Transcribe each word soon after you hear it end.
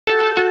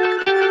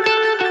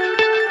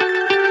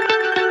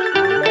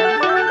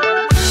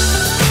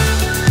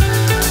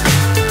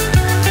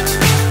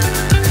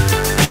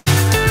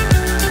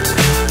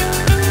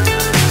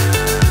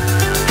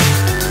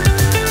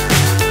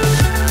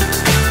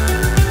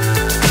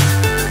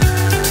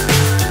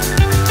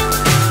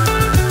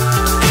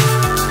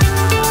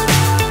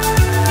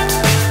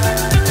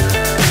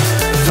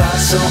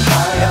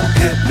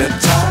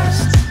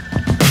hypnotized.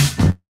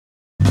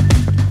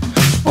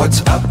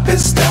 What's up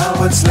is down,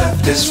 what's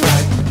left is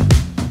right.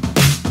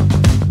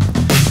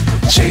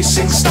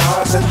 Chasing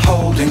stars and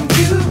holding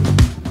you.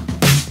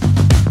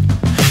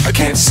 I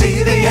can't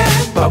see the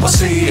end, but we'll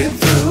see it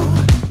through.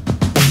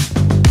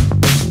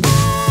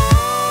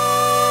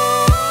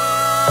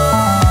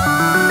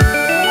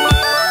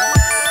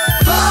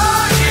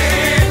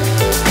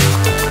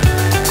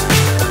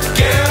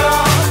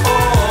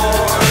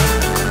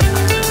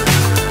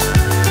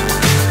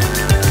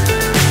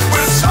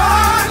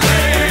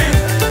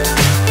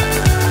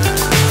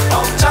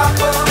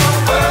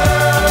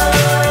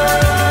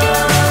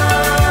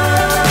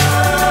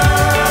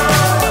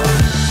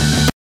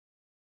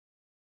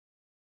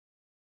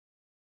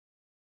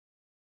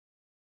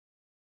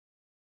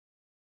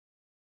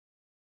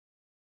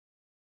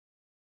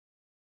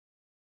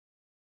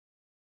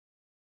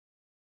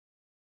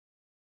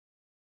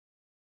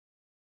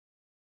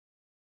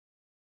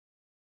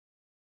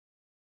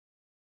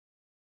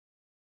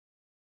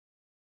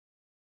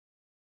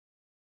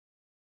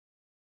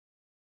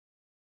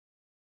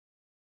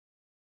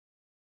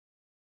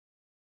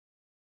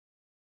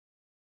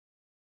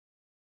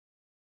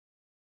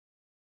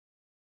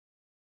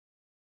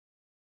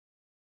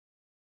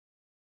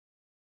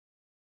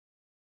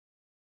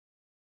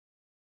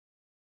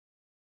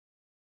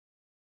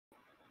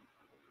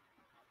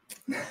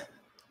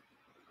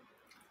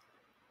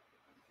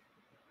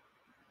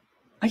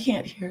 I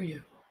can't hear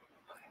you.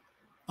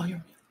 Oh, you're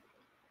muted.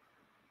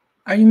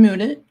 Are you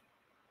muted?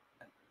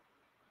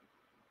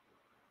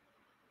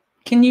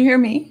 Can you hear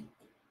me?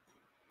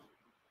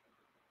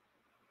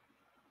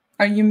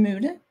 Are you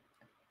muted?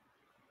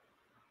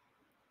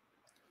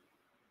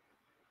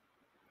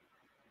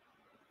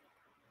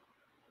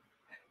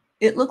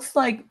 It looks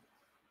like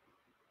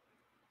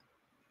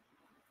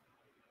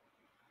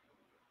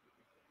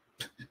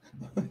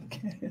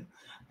okay.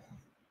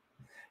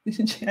 You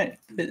should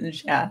put it in the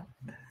chat.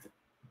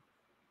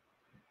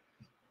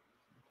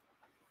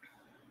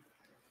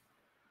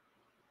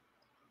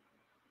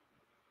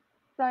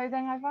 So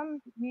then I've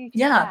unmuted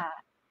Yeah, that.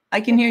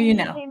 I can hear you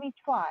now. Can you hear me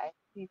twice?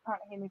 You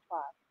can't hear me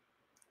twice.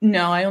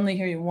 No, I only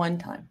hear you one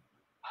time.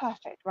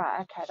 Perfect.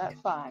 Right. Okay,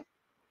 that's fine.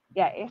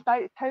 Yeah, it's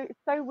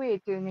so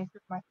weird doing this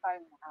with my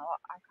phone now.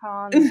 I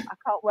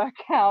can't work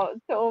out.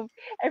 Sort of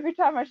every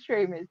time I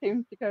stream, it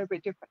seems to go a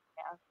bit different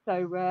now.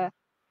 So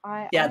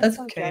I that's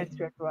okay.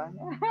 To everyone.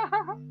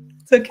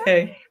 It's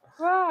okay.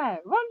 Right.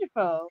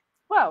 Wonderful.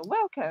 Well,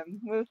 welcome.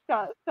 We'll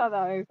start that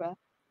over.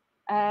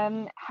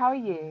 How are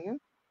you?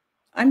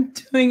 I'm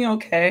doing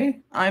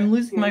okay. I'm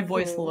losing my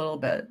voice a little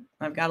bit.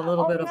 I've got a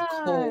little bit of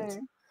cold.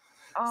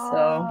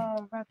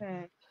 Oh,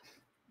 rubbish.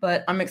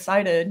 But I'm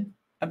excited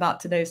about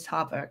today's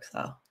topic,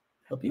 so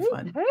it'll be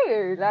fun. Me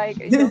too. Like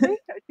your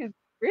research is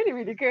really,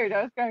 really good.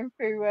 I was going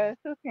through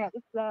sorting out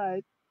the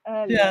slides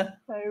earlier. Yeah.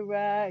 So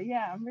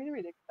yeah, I'm really,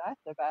 really excited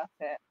about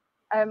it.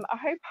 I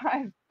hope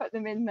I've put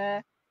them in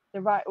the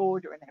right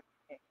order and everything.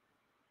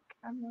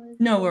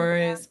 No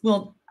worries.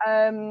 We'll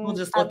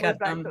just look at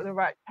them. Sort of the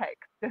right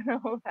text and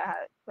all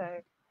that. So.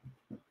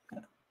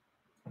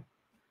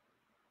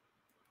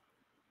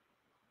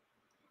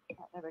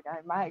 There we go.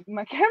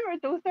 My camera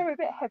is also a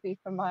bit heavy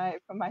for my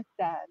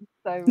stand,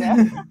 so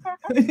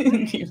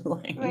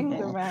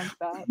swings around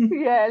that.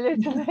 Yeah,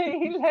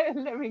 literally.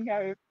 let me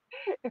know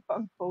if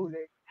I'm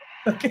falling.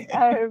 Okay.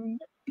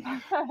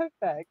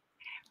 Perfect.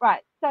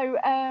 Right. So,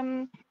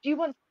 do you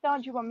want to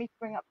start? Do you want me to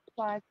bring up the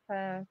slides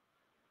first?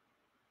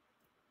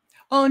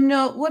 Oh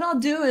no. What I'll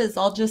do is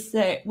I'll just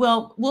say,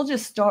 well, we'll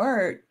just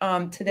start.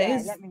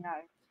 Today's. Yeah, let me know.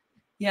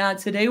 Yeah,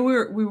 today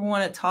we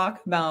want to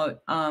talk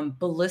about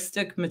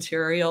ballistic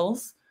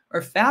materials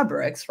or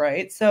fabrics,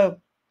 right?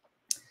 So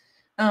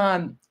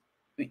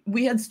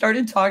we had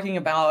started talking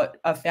about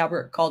a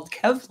fabric called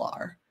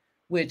Kevlar,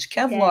 which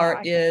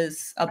Kevlar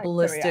is a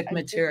ballistic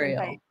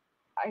material.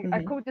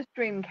 I called the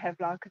stream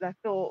Kevlar because I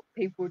thought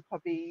people would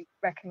probably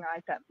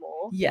recognize that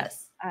more.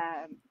 Yes.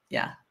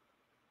 Yeah.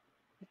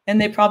 And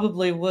they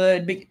probably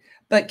would.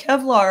 But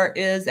Kevlar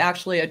is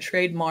actually a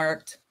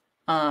trademarked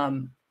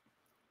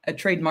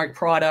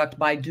product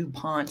by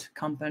DuPont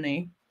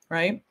company,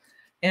 right?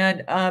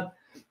 And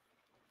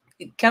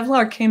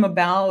Kevlar came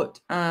about,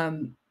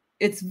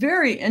 it's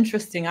very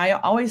interesting. I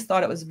always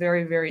thought it was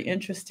very, very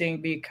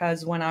interesting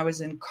because when I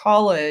was in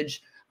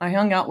college, I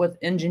hung out with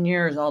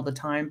engineers all the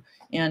time.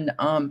 And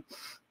I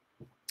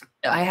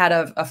had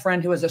a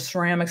friend who was a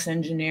ceramics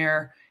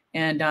engineer,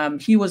 and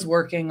he was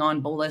working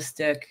on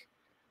ballistic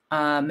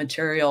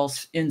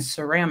materials in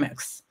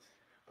ceramics.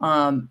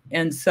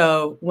 And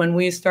so when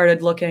we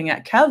started looking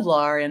at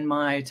Kevlar in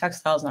my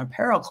textiles and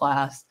apparel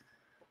class,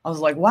 I was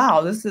like,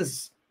 wow, this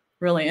is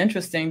really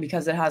interesting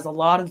because it has a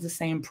lot of the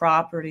same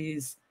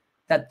properties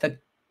that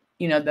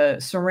the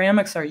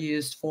ceramics are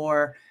used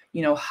for,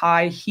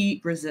 high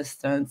heat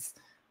resistance.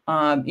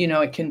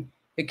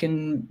 It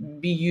can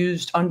be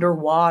used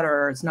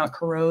underwater. It's not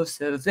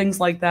corrosive,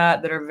 things like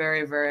that are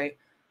very, very,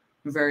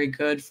 very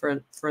good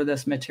for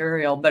this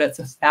material, but it's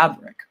a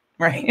fabric.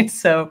 Right.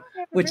 So,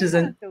 which is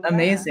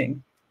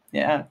amazing.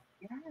 Yeah.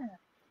 Yeah.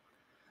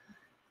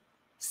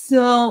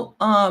 So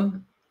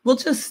we'll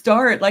just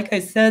start. Like I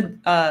said,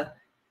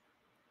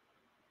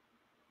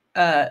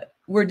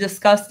 we're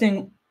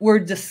discussing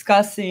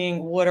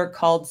what are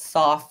called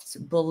soft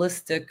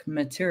ballistic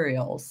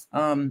materials.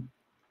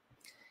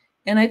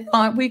 And I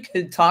thought we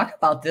could talk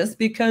about this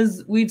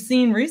because we've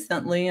seen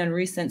recently in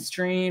recent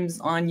streams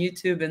on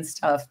YouTube and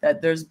stuff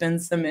that there's been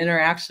some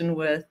interaction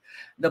with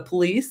the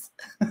police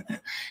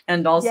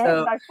and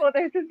also, Yes, I thought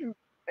this was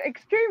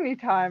extremely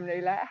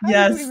timely. Like,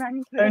 how did we yes,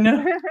 manage I this?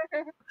 know.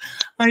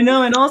 I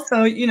know. And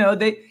also, you know,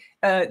 the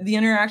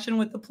interaction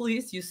with the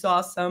police, you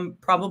saw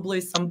probably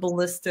some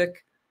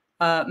ballistic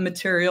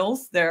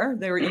materials there.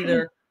 They were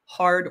either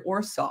hard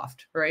or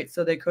soft, right?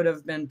 So they could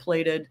have been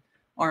plated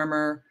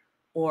armor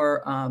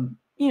or,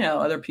 you know,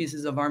 other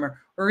pieces of armor,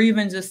 or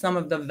even just some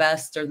of the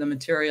vests or the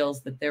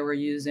materials that they were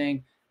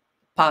using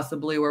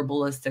possibly were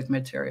ballistic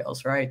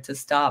materials, right? To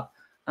stop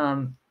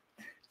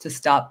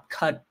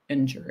cut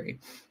injury.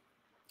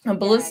 A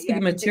ballistic 'cause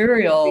it could just be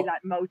material.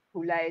 like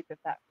multiple layers of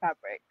that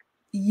fabric.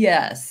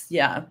 Yes,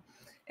 yeah.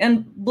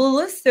 And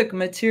ballistic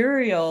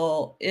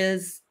material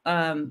is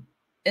and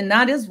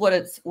that is what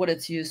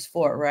it's used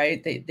for,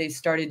 right? They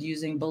started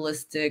using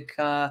ballistic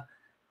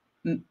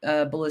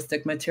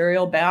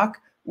material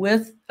back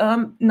with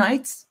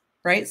knights,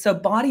 right? So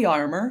body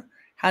armor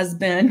has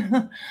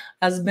been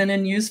has been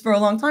in use for a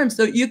long time.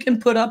 So you can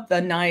put up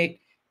the knight,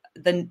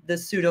 the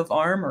suit of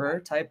armor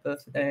type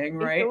of thing,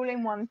 It's right? all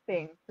in one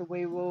thing, so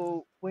we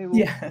will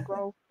Yeah.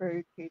 scroll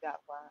through to that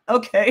one.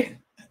 Okay.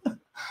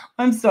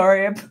 I'm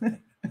sorry.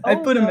 I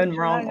Oh put them gosh, in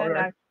wrong no.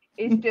 order.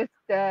 It's just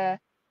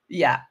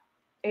Yeah.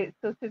 it's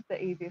sort of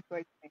the easiest way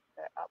to make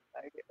to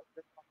upload it of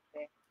this one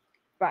thing.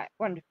 Right,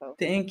 wonderful.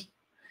 Thank you.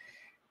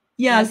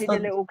 And I Yeah. did a So,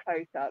 little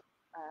close up.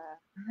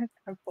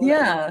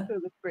 yeah. Fill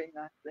the screen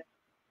nicely.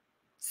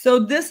 So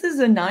this is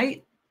a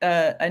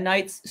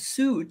knight's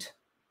suit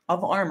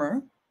of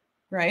armor,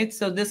 right?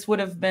 So this would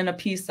have been a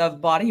piece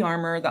of body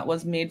armor that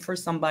was made for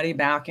somebody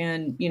back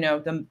in, you know,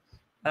 the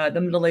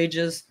Middle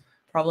Ages,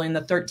 probably in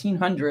the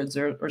 1300s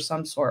or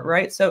some sort,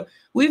 right? So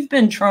we've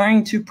been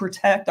trying to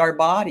protect our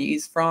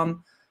bodies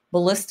from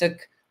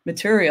ballistic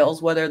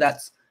materials, whether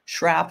that's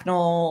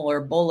shrapnel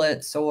or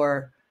bullets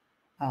or,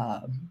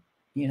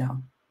 you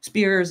know,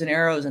 spears and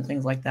arrows and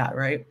things like that,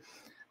 right?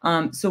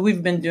 So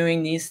we've been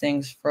doing these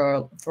things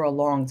for a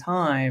long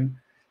time.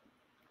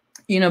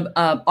 You know,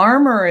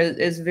 armor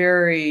is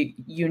very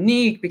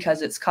unique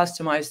because it's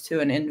customized to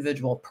an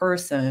individual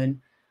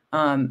person.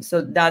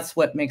 So that's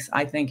what makes,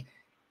 I think,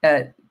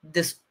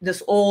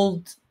 this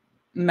old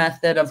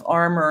method of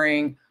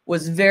armoring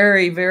was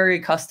very,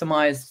 very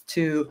customized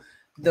to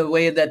the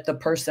way that the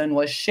person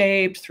was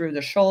shaped through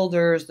the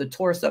shoulders, the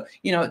torso.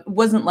 You know, it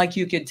wasn't like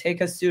you could take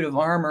a suit of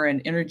armor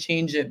and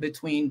interchange it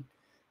between,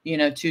 you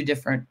know, two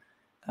different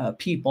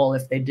people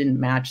if they didn't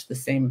match the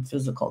same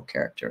physical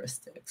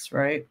characteristics,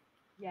 right?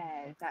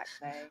 Yeah,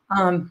 exactly.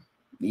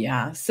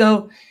 Yeah.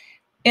 So,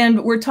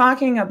 and we're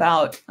talking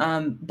about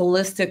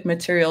ballistic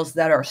materials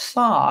that are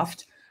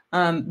soft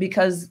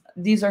because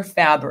these are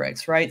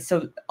fabrics, right?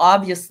 So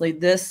obviously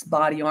this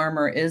body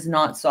armor is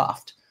not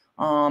soft.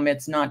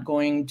 It's not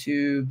going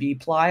to be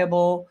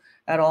pliable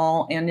at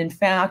all. And in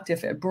fact,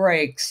 if it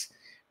breaks,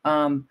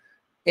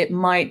 it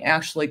might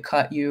actually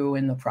cut you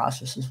in the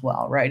process as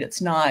well, right?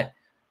 It's not,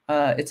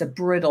 it's a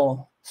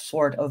brittle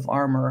sort of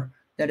armor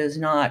that is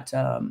not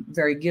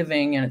very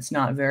giving, and it's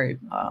not very,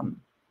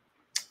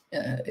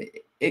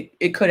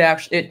 it could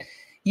actually,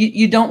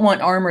 you don't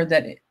want armor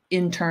that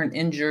in turn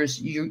injures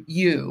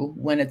you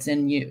when it's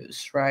in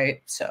use,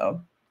 right?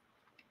 So,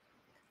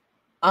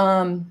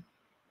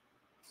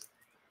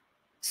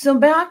 so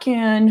back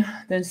in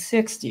the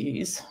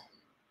 60s,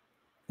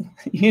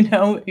 you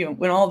know,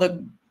 when all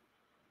the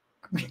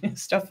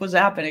stuff was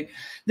happening,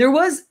 there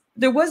was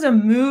a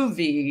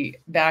movie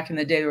back in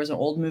the day. There was an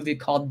old movie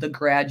called The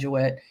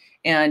Graduate,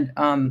 and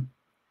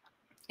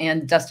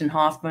Dustin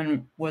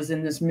Hoffman was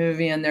in this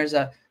movie. And there's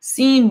a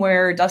scene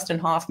where Dustin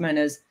Hoffman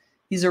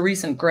he's a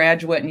recent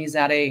graduate, and he's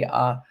at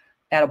a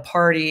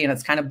party, and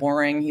it's kind of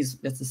boring.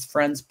 It's his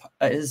friend's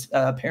his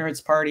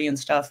parents' party and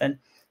stuff, and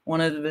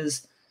one of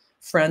his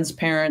friend's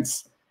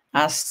parents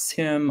asks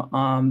him,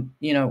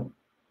 you know,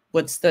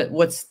 what's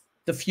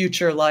the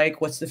future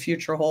like? What's the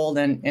future hold?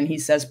 And he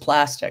says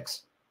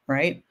plastics,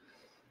 right?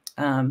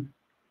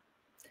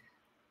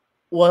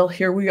 Well,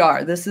 here we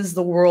are. This is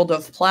the world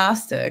of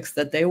plastics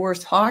that they were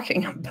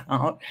talking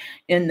about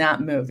in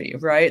that movie,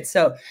 right?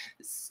 So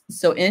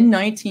in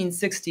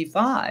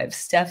 1965,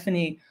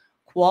 Stephanie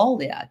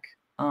Kwolek,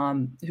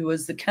 who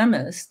was the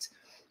chemist,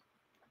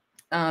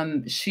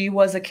 she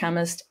was a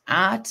chemist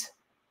at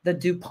the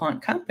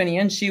DuPont company,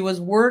 and she was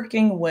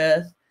working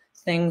with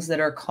things that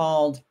are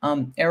called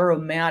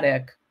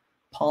aromatic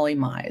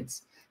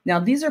polyamides. Now,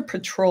 these are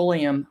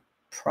petroleum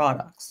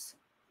products,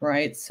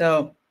 right?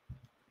 So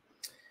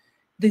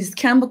these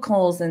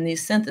chemicals and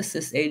these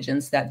synthesis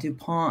agents that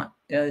DuPont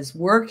is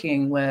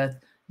working with,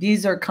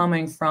 these are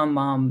coming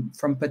from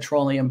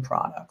petroleum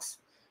products,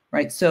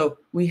 right? So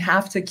we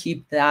have to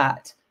keep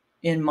that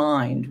in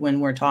mind when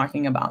we're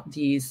talking about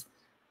these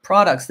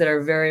products that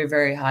are very,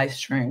 very high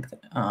strength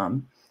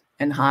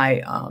and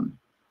high,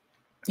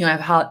 have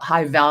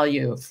high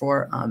value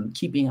for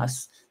keeping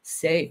us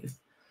safe.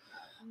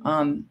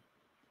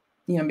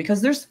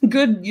 Because there's some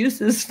good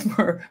uses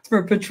for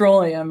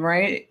petroleum,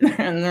 right?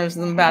 And there's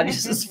some bad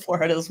uses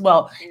for it as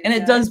well. And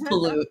it does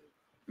pollute,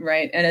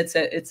 right? And it's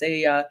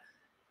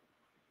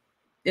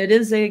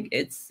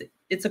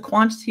a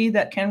quantity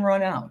that can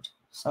run out.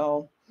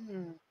 So,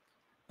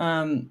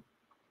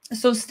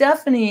 so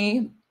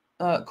Stephanie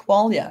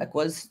Kwolyak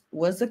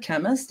was a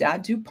chemist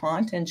at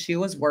DuPont, and she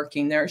was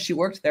working there. She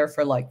worked there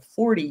for like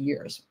 40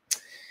 years.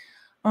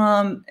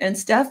 And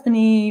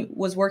Stephanie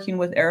was working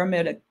with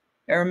aromatic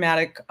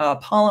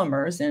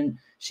polymers, and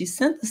she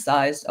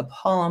synthesized a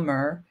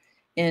polymer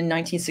in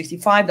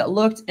 1965 that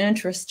looked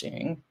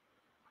interesting.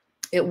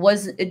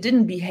 It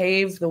didn't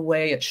behave the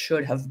way it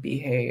should have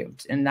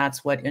behaved, and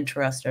that's what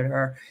interested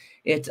her.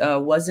 It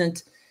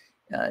wasn't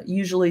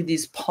usually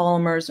these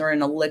polymers are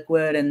in a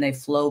liquid and they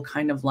flow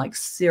kind of like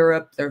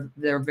syrup.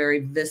 They're very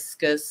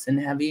viscous and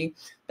heavy,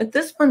 but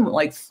this one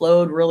like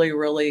flowed really,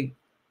 really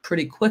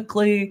pretty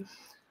quickly.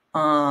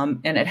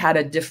 And it had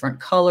a different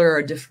color,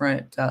 a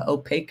different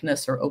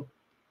opaqueness or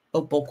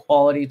opal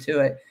quality to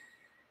it.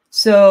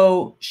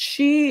 So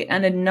she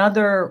and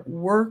another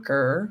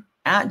worker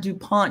at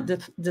DuPont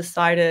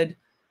decided,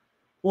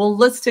 well,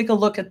 let's take a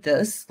look at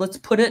this. Let's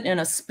put it in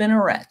a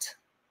spinneret,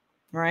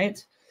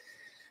 right?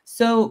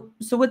 So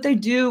what they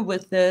do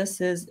with this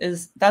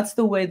is that's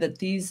the way that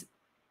these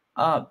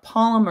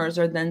polymers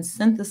are then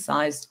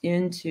synthesized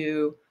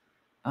into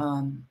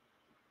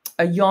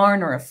a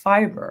yarn or a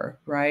fiber,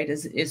 right,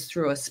 is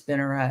through a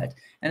spinneret.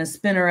 And a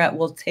spinneret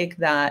will take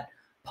that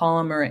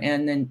polymer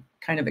and then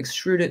kind of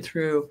extrude it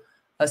through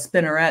a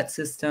spinneret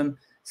system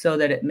so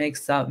that it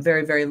makes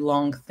very, very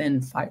long,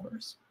 thin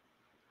fibers.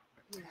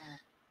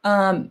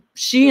 Yeah.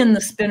 She and the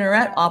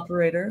spinneret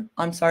operator,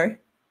 I'm sorry?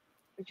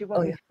 Would you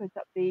want me to put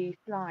up the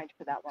slide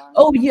for that one?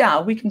 Oh,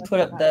 yeah, we can put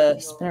up the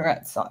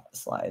spinneret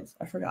slides.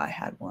 I forgot I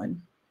had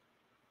one.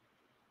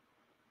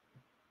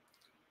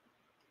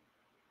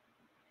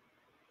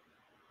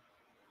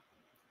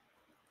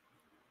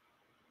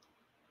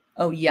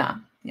 Oh, yeah.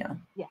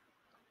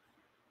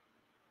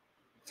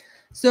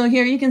 So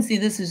here you can see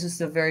this is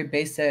just a very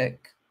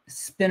basic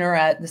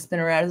spinneret. The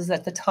spinneret is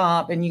at the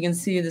top, and you can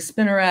see the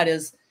spinneret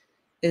is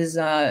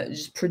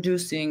just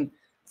producing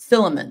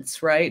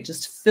filaments, right?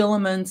 Just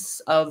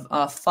filaments of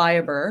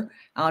fiber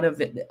out of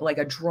it, like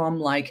a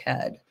drum-like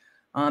head.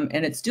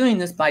 And it's doing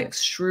this by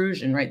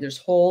extrusion, right? There's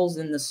holes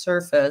in the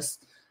surface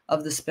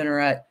of the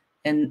spinneret,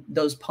 and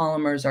those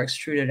polymers are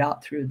extruded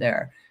out through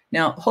there.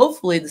 Now,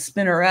 hopefully the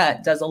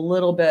spinneret does a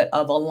little bit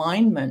of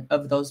alignment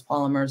of those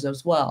polymers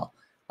as well,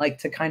 like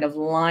to kind of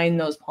line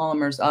those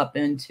polymers up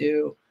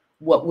into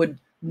what would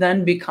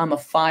then become a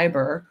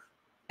fiber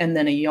and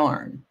then a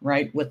yarn,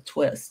 right, with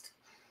twist.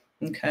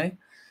 Okay.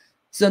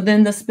 So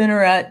then the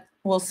spinneret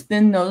will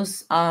spin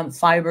those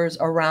fibers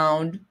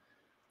around,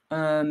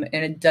 and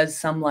it does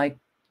some like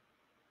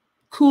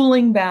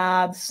cooling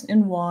baths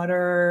in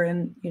water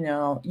and,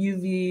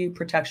 UV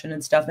protection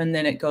and stuff. And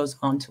then it goes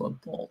onto a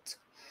bolt.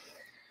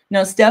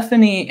 Now,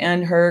 Stephanie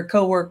and her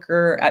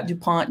coworker at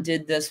DuPont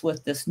did this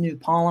with this new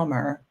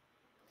polymer.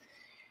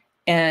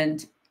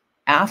 And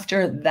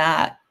after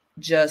that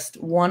just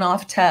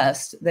one-off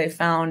test, they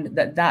found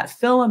that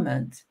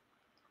filament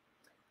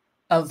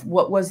of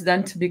what was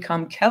then to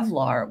become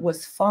Kevlar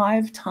was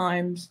 5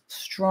 times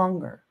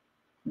stronger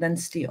than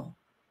steel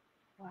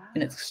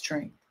in its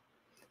strength.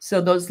 So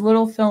those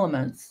little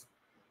filaments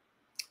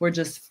were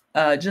just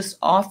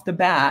off the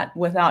bat,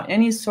 without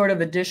any sort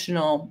of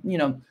additional,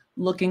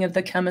 looking at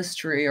the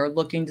chemistry or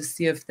looking to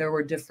see if there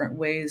were different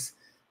ways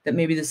that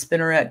maybe the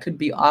spinneret could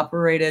be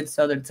operated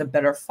so that it's a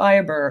better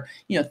fiber,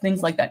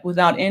 things like that.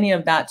 Without any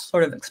of that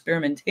sort of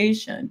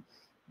experimentation,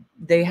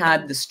 they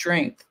had the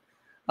strength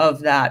of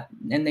that,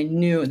 and they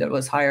knew that it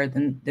was higher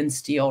than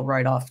steel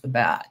right off the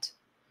bat,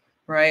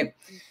 right?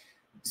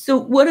 So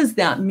what does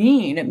that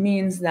mean? It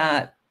means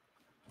that,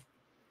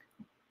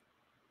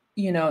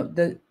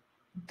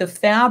 the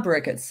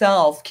fabric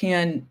itself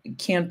can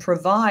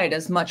provide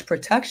as much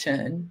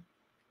protection,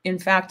 in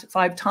fact,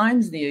 5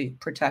 times the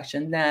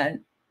protection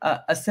than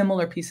a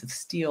similar piece of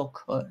steel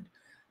could.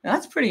 Now,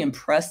 that's pretty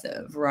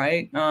impressive,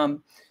 right?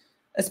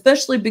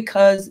 Especially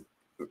because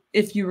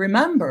if you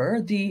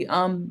remember, the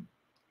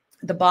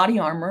body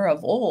armor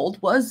of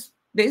old was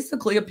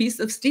basically a piece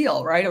of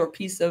steel, right? Or a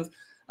piece of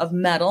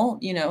metal,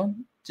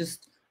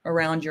 just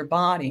around your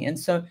body. And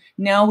so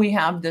now we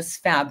have this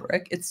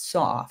fabric. It's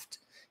soft,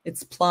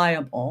 it's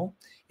pliable,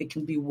 it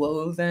can be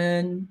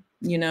woven,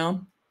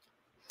 and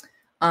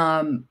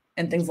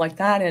things like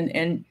that.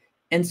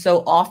 And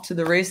so off to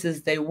the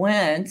races they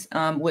went.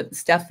 With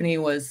Stephanie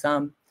was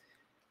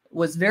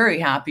very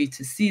happy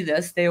to see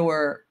this. They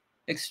were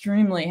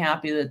extremely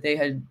happy that they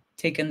had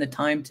taken the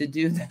time to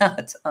do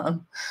that,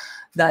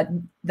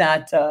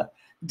 that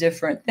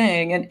different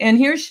thing. And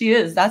here she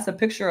is. That's a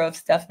picture of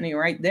Stephanie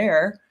right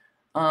there.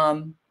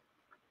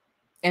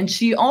 And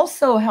she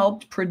also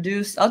helped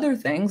produce other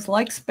things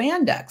like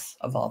spandex,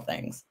 of all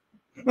things.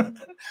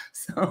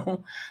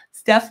 So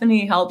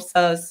Stephanie helps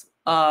us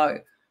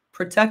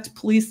protect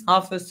police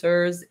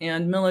officers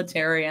and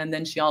military, and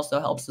then she also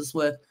helps us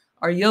with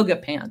our yoga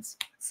pants.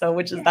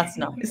 So, that's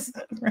nice,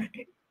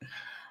 right?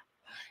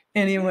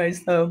 Anyway,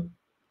 so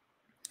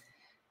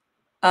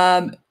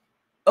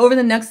over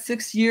the next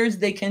 6 years,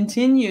 they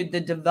continued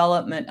the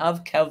development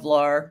of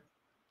Kevlar,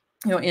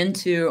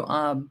 into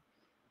a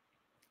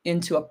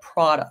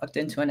product,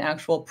 into an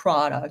actual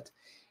product.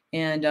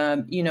 And,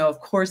 of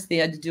course, they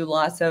had to do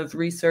lots of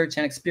research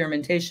and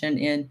experimentation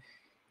in,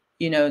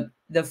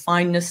 the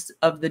fineness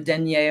of the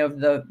denier of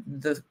the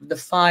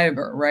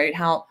fiber, right?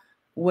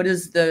 What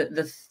is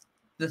the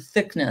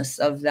thickness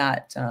of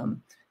that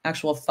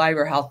actual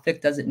fiber? How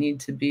thick does it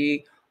need to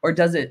be? Or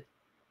does it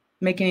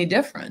make any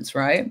difference,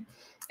 right?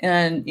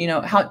 And,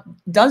 how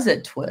does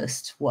it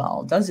twist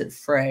well? Does it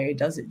fray?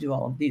 Does it do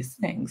all of these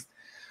things?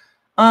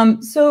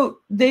 So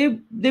they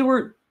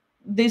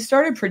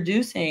started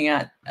producing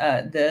at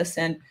this,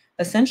 and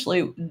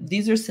essentially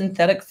these are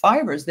synthetic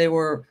fibers.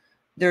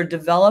 They're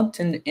developed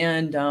and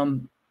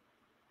they're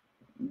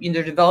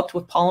developed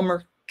with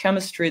polymer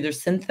chemistry. They're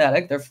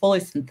synthetic. They're fully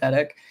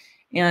synthetic,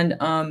 and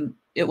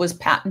it was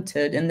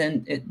patented. And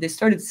then they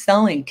started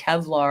selling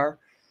Kevlar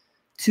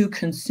to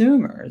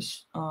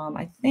consumers.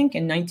 I think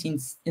in the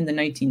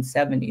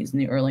 1970s, in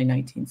the early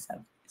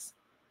 1970s.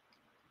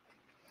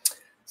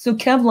 So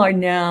Kevlar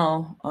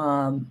now,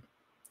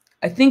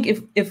 I think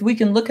if we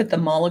can look at the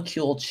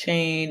molecule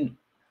chain,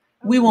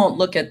 we won't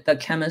look at the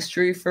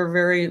chemistry for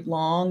very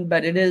long,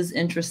 but it is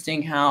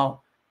interesting how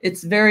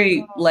it's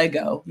very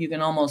Lego. You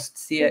can almost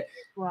see it.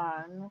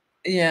 One.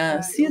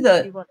 Yeah, see you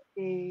want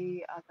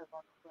the other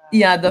one as well.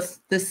 Yeah,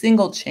 the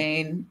single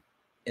chain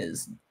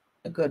is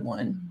a good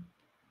one.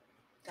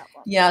 That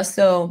one. Yeah,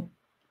 so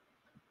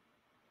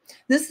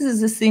this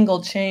is a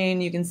single chain.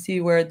 You can see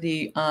where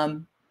the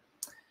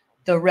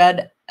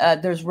red,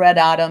 there's red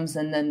atoms,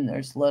 and then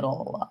there's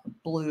little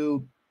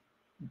blue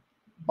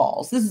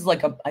balls. This is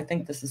like I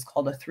think this is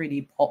called a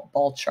 3D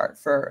ball chart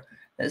for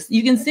this.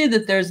 You can see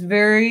that there's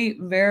very,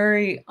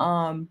 very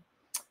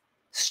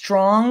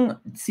strong,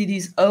 see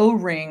these O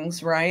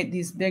rings, right?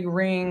 These big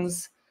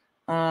rings,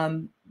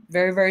 very,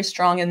 very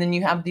strong. And then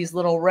you have these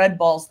little red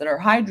balls that are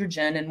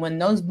hydrogen. And when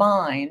those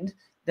bind,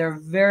 they're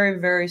very,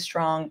 very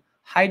strong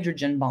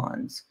hydrogen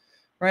bonds,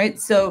 right?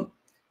 So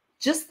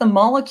just the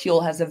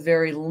molecule has a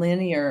very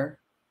linear,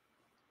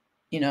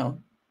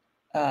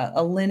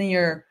 a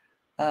linear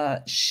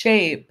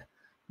shape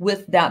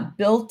with that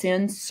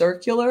built-in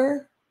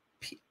circular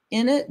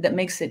in it that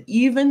makes it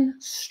even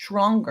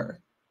stronger,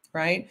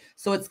 right?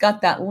 So it's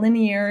got that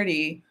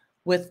linearity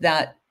with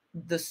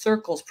the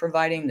circles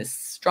providing this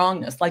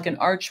strongness, like an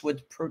arch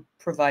would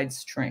provide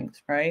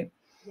strength, right?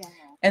 Yeah.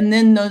 And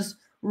then those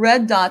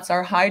red dots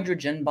are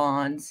hydrogen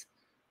bonds,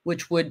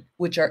 which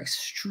are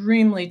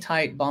extremely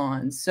tight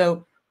bonds.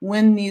 So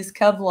when these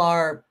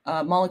Kevlar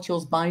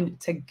molecules bind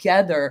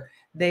together,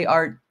 they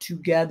are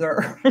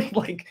together.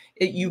 Like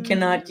you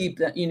cannot keep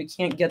them, you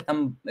can't get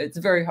them. It's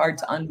very hard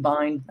to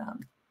unbind them.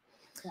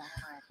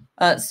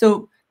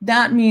 So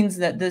that means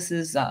that this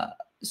is a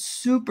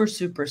super,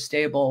 super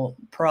stable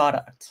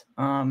product.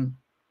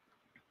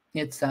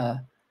 It's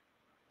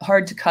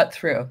hard to cut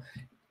through.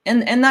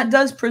 And that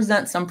does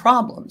present some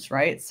problems,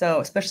 right? So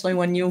especially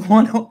when you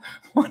want to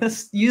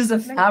use a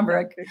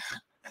fabric,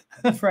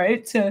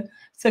 right, to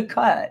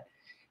cut,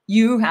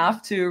 you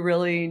have to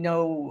really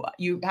know,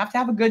 you have to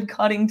have a good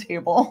cutting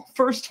table,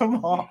 first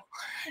of all.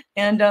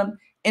 And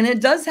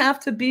it does have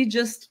to be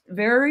just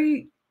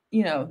very,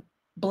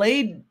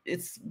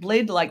 it's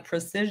blade-like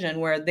precision,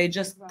 where they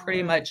just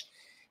pretty much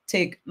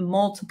take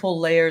multiple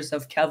layers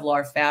of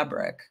Kevlar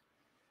fabric,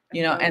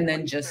 and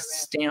then just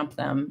stamp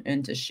them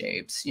into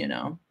shapes,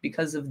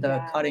 because of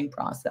the cutting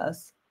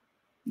process.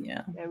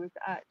 Yeah. There was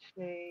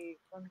actually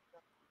one.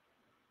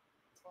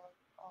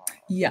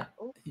 Yeah.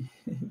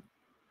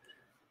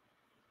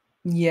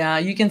 Yeah,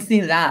 you can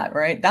see that,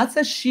 right? That's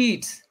a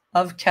sheet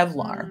of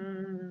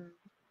Kevlar.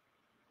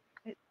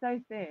 It's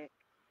so thick.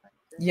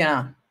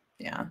 Yeah,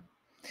 yeah.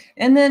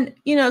 And then,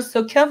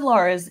 so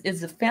Kevlar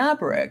is a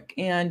fabric,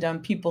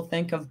 and people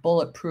think of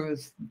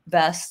bulletproof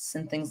vests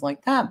and things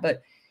like that,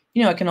 but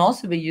it can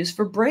also be used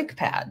for brake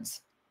pads.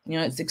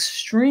 It's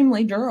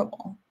extremely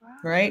durable,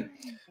 right?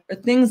 Or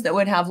things that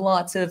would have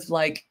lots of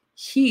like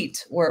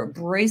heat or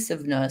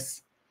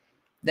abrasiveness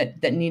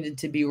that needed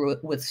to be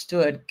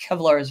withstood.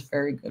 Kevlar is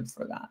very good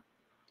for that.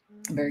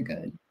 Very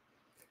good.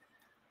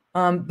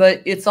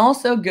 But it's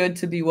also good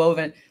to be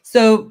woven.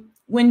 So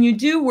when you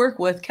do work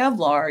with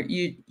Kevlar,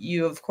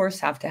 you of course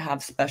have to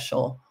have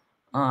special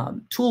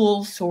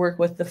tools to work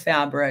with the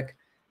fabric,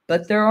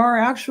 but there are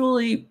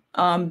actually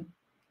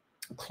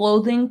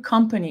clothing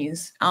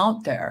companies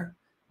out there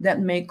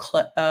that make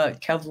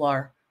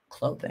Kevlar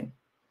clothing.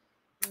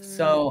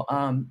 So,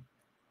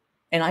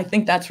 and I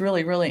think that's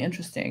really, really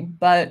interesting,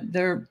 but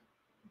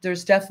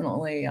there's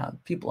definitely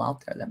people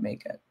out there that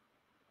make it.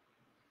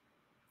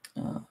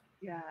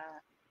 Yeah,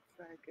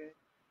 very good.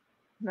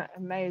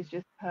 May has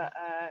just put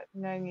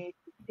no need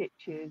for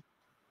stitches,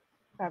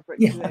 fabric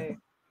Yeah. glue.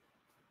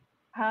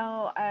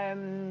 How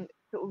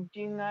sort of, do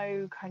you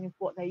know kind of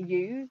what they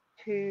use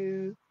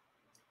to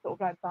sort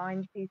of like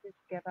bind pieces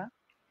together?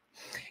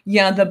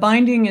 Yeah, the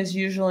binding is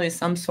usually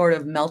some sort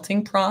of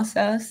melting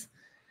process.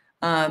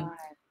 Right.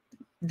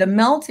 The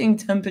melting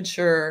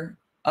temperature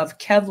of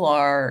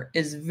Kevlar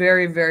is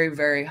very, very,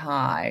 very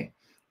high,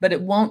 but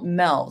it won't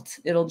melt.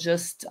 It'll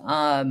just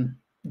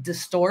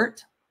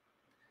distort.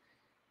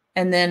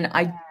 And then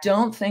I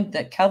don't think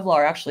that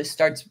Kevlar actually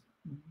starts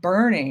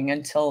burning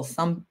until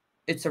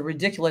it's a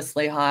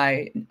ridiculously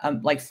high,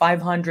 like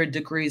 500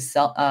 degrees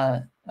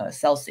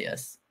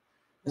Celsius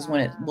is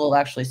when it Wow. will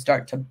actually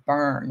start to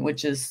burn,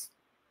 which is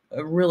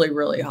really,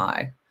 really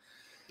high.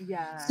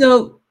 Yeah.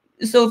 So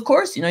of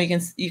course, you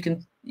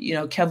can,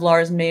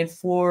 Kevlar is made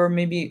for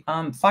maybe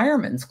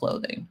firemen's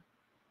clothing,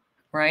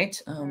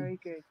 right? Very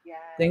good. Yeah.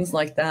 Things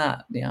like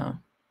that. Yeah.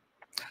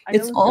 And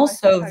It's also, I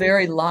also suppose,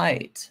 very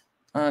light.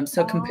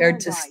 So compared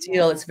to right,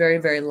 steel, yeah. it's very,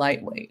 very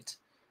lightweight.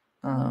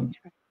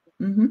 Interesting.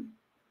 Mhm.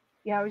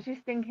 Yeah, I was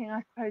just thinking,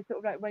 I suppose, sort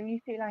of like when you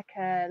see like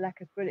a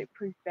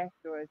bulletproof vest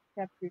or a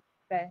stab-proof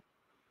vest,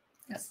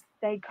 Yes.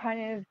 they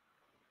kind of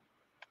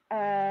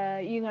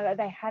like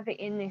they have it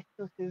in this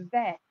sort of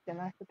vest,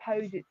 and I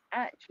suppose it's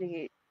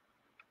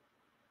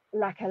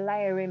like a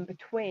layer in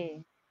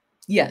between,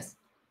 Yes.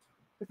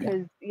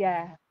 because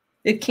yeah,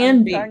 It I'm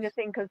can be. trying to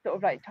think of sort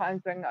of like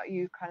times when like,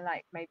 you kind of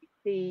like maybe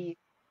see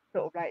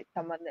sort of like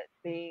someone that's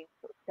being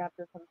sort of stabbed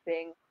or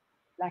something,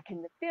 like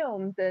in the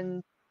films,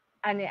 and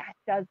it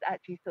does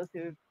actually sort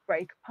of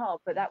break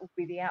apart, but that would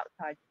be the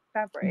outside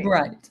fabric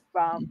Right.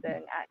 rather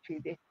than actually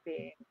this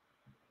being,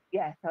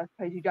 yeah. So I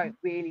suppose you don't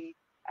really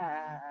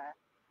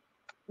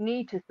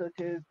need to sort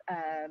of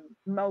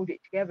mold it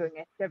together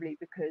necessarily,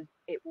 because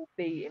it will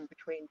be in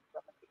between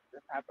some pieces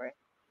of fabric.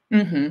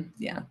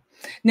 Yeah.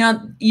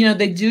 Now,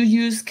 they do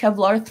use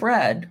Kevlar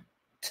thread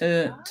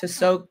to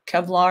sew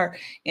Kevlar,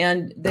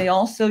 and they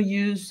also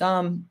use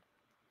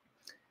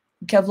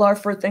Kevlar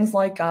for things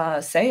like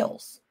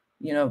sails,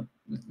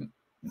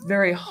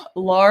 very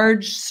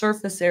large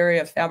surface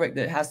area of fabric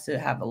that has to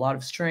have a lot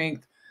of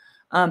strength.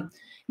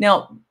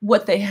 Now,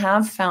 what they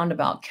have found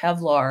about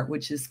Kevlar,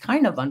 which is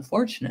kind of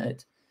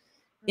unfortunate,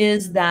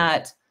 is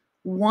that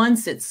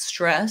once it's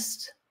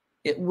stressed,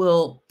 it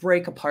will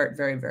break apart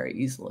very, very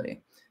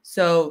easily.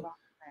 So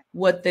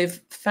what they've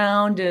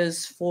found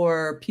is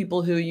for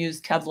people who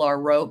use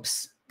Kevlar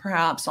ropes,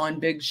 perhaps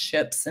on big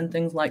ships and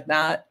things like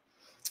that,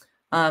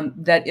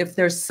 that if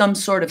there's some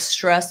sort of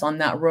stress on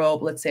that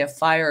rope, let's say a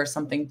fire or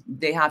something,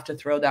 they have to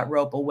throw that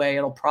rope away.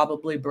 It'll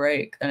probably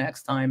break the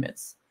next time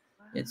it's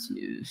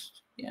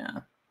used. Yeah.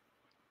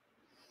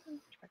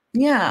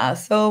 Yeah.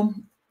 So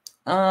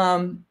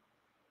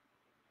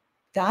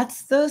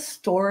that's the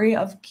story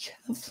of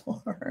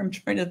Kevlar. I'm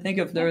trying to think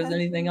if there was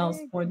anything else.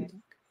 Well, do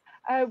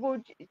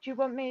you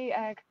want me,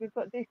 because we've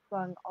got this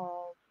one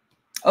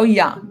of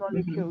the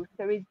molecules.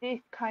 So is this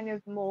kind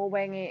of more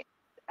when it's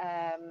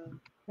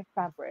the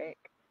fabric?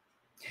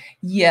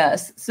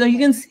 Yes. So you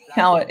can see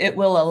how it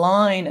will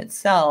align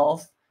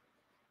itself.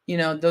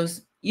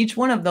 Each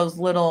one of those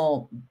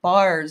little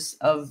bars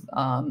of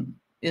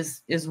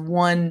is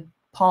one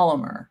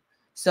polymer.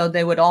 So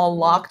they would all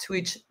lock to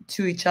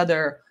each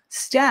other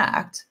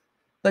stacked,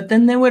 but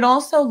then they would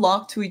also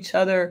lock to each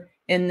other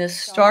in this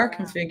star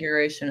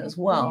configuration as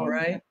well,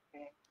 right?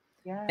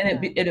 Yeah.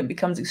 And it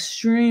becomes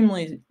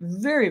extremely,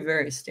 very,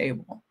 very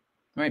stable,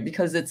 right?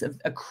 Because it's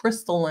a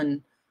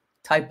crystalline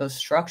type of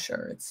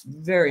structure. It's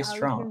very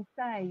strong. I was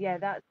going to say, yeah,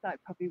 that's like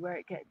probably where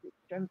it gets its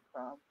strength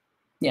from.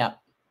 Yeah.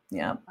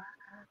 Yeah.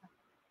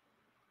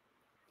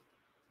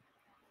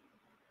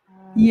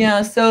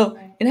 Yeah, so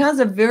it has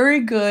a very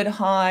good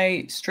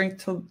high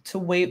strength to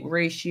weight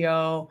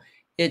ratio.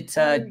 It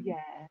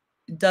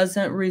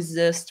doesn't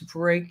resist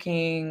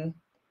breaking.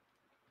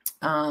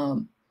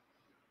 Oh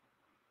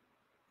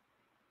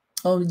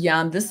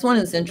yeah, this one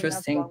is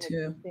interesting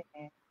too.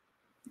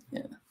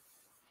 Yeah.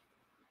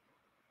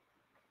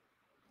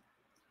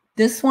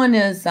 This one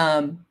is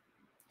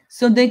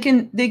so they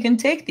can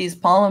take these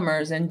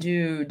polymers and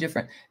do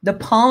different. The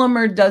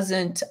polymer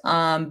doesn't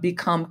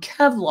become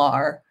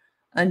Kevlar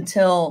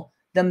until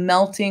the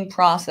melting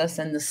process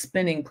and the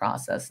spinning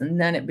process, and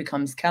then it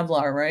becomes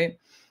Kevlar, right?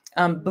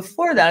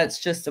 Before that, it's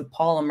just a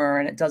polymer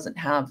and it doesn't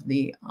have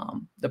the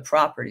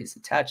properties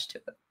attached to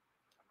it.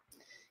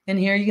 And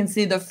here you can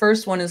see the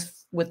first one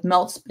is with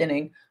melt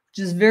spinning, which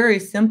is very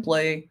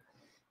simply,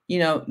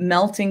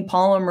 melting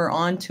polymer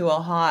onto a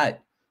hot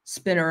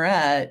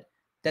spinneret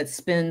that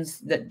spins,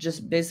 that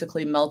just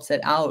basically melts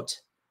it out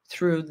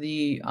through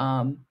the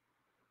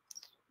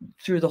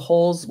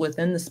holes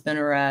within the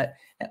spinneret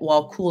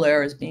while cool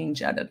air is being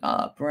jetted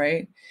up,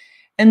 right?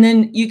 And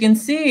then you can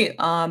see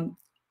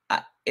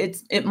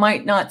it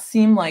might not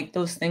seem like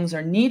those things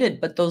are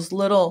needed, but those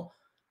little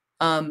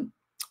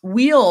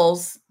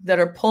wheels that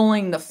are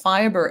pulling the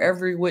fiber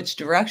every which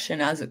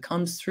direction as it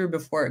comes through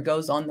before it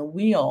goes on the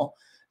wheel,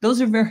 those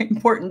are very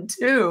important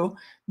too,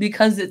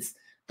 because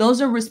those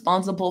are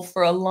responsible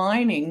for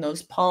aligning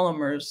those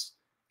polymers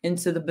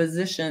into the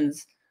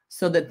positions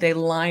so that they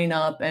line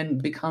up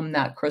and become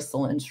that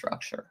crystalline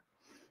structure,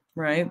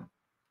 right?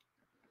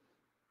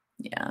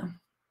 Yeah.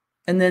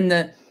 And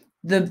then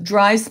the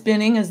dry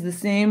spinning is the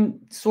same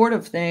sort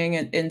of thing.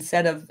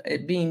 Instead of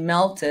it being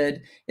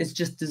melted, it's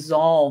just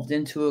dissolved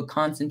into a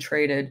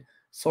concentrated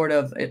sort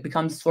of, it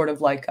becomes sort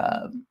of like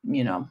a,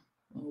 you know,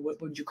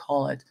 what would you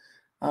call it?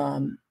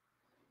 A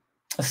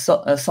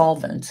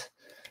solvent.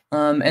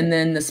 And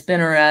then the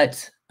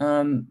spinneret,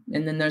 and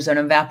then there's an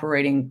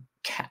evaporating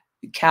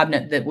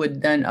cabinet that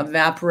would then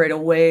evaporate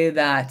away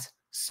that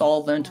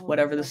solvent,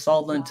 whatever the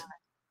solvent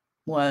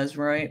was,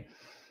 right?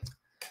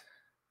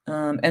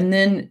 And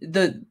then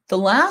the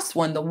last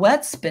one, the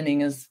wet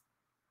spinning, is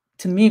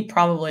to me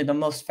probably the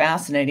most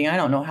fascinating. I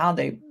don't know how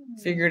they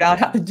figured out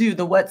how to do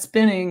the wet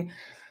spinning,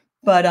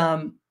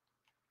 but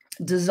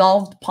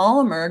dissolved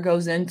polymer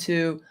goes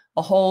into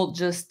a whole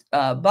just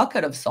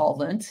bucket of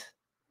solvent,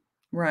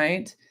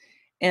 right?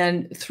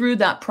 And through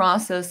that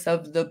process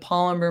of the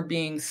polymer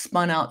being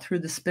spun out through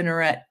the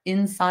spinneret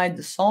inside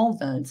the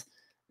solvent,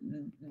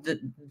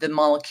 the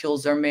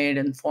molecules are made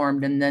and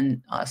formed and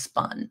then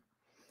spun.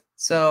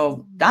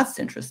 So that's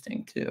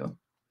interesting too.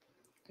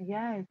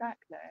 Yeah,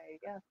 exactly.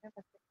 Yeah, I've never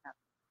seen that.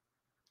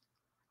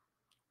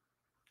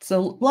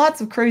 So lots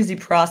of crazy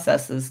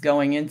processes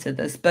going into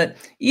this, but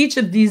each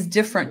of these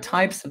different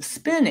types of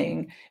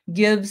spinning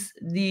gives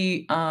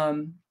the,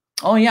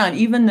 oh yeah, and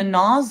even the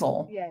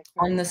nozzle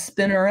on the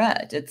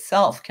spinneret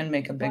itself can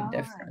make a big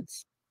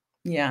difference.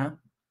 Yeah.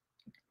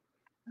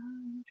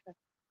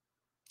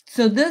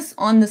 So this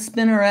on the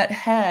spinneret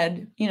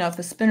head, you know, if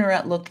a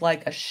spinneret looked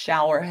like a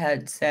shower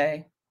head,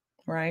 say,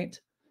 right?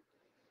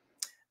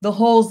 The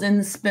holes in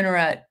the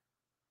spinneret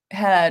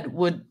head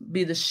would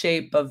be the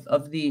shape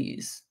of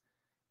these.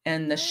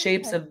 And the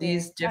shapes of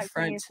these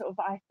different, like sort of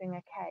icing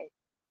a cake.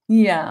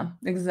 Yeah,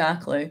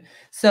 exactly.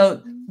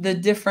 So the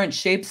different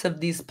shapes of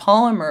these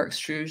polymer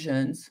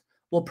extrusions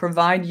will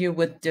provide you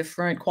with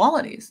different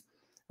qualities,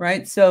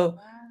 right? So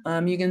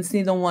you can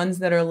see the ones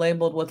that are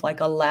labeled with like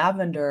a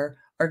lavender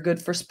are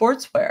good for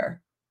sportswear,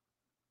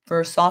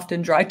 for soft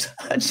and dry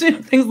touch,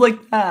 things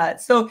like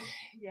that. So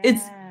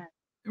it's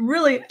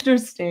really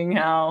interesting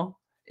how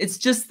it's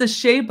just the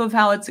shape of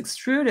how it's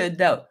extruded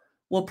that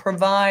will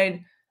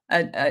provide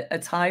a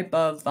type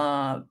of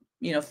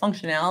you know,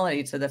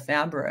 functionality to the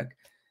fabric.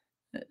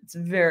 It's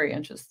very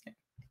interesting.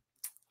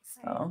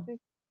 So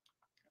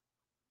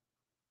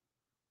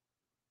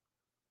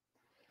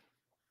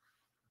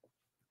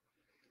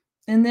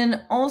and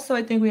then also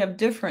I think we have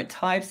different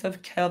types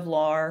of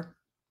Kevlar.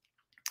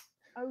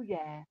 Oh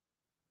yeah.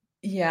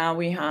 Yeah,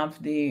 we have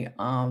the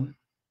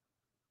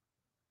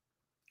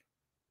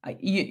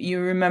you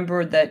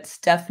remember that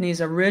Stephanie's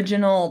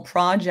original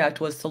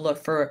project was to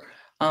look for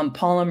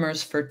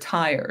polymers for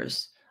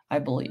tires, I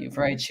believe,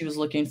 right? She was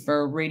looking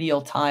for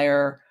radial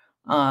tire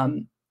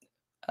types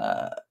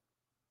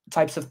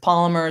of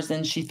polymers,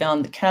 and she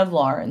found the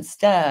Kevlar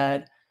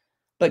instead.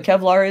 But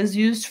Kevlar is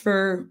used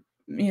for,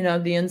 you know,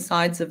 the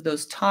insides of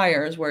those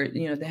tires where,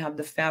 you know, they have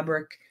the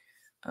fabric,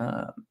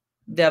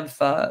 they have,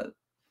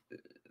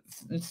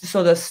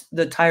 so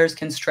the tires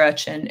can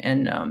stretch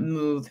and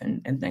move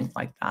and things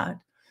like that.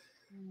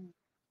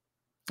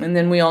 And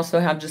then we also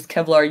have just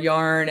Kevlar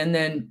yarn, and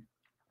then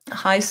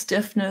high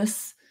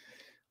stiffness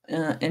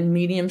and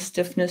medium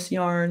stiffness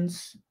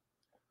yarns.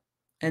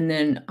 And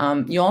then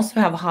you also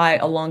have high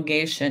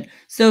elongation.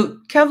 So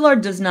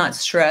Kevlar does not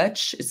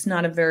stretch. It's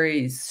not a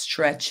very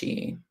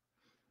stretchy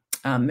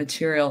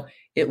material.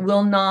 It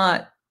will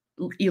not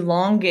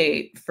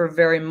elongate for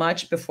very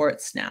much before it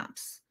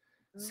snaps.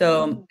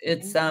 So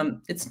it's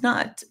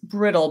not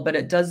brittle, but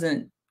it does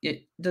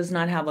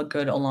not have a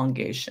good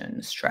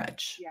elongation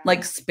stretch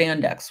like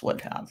spandex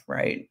would have,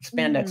 right?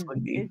 Spandex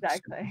would be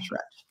exactly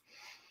stretched.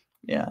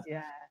 Yeah.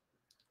 Yeah.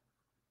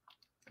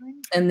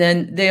 And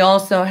then they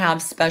also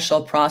have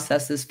special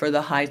processes for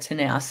the high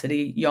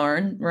tenacity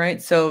yarn,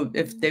 right? So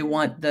if they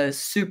want the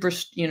super,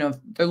 you know,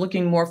 they're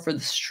looking more for the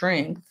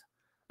strength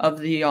of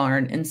the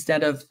yarn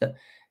instead of the,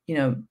 you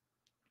know,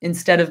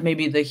 instead of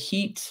maybe the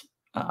heat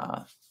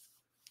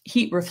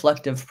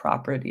reflective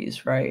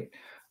properties, right?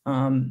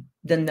 Then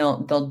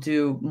they'll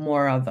do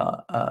more of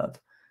a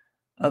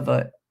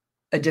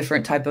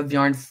different type of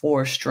yarn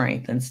for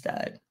strength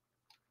instead.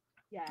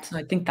 Yeah. So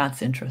I think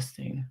that's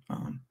interesting.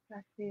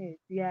 That is,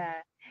 yeah.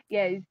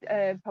 Yeah,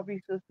 it's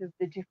probably sort of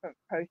the different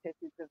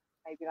processes of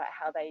maybe like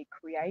how they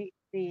create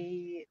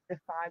the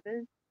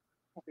fibers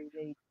probably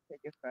leads to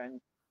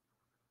different.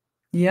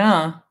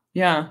 Yeah,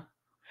 yeah.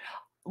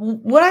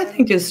 What I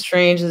think is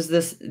strange is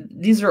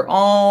these are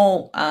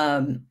all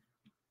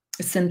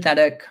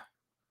synthetic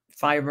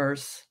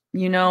fibers,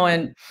 you know,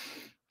 and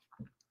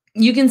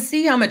you can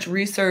see how much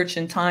research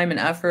and time and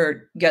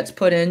effort gets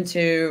put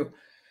into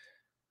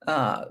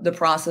the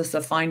process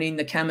of finding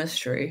the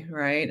chemistry,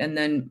 right? And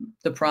then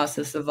the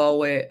process of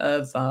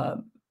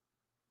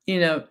you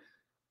know,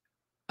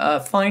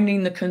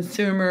 finding the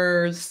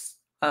consumers,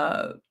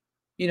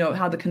 you know,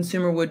 how the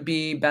consumer would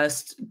be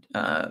best,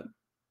 how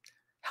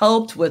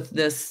helped with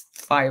this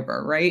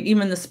fiber, right?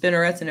 Even the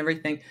spinnerets and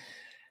everything.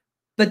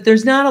 But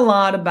there's not a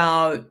lot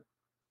about,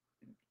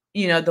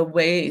 the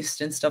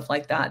waste and stuff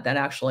like that that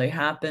actually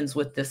happens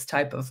with this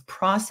type of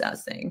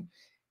processing.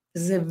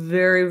 This is a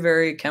very,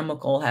 very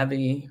chemical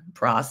heavy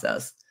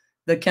process.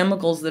 The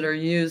chemicals that are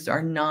used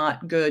are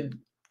not good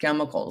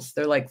chemicals.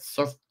 They're like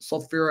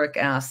sulfuric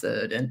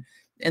acid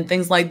and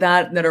things like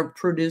that that are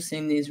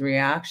producing these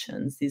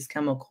reactions, these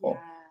chemical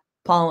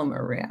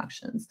polymer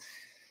reactions.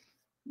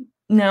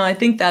 No, I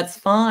think that's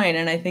fine.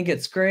 And I think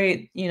it's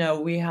great.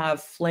 We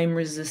have flame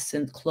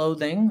resistant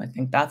clothing. I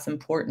think that's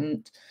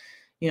important,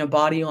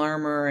 body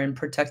armor and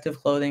protective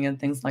clothing and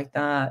things like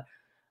that.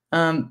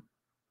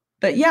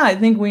 But yeah, I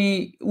think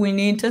we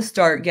need to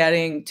start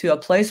getting to a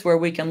place where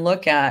we can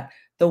look at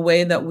the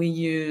way that we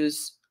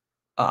use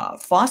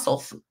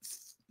fossil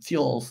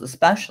fuels,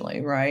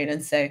 especially, right?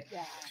 And say,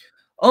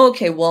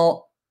 okay,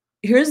 well,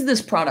 here's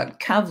this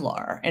product,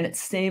 Kevlar, and it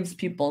saves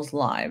people's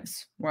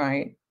lives,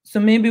 right? So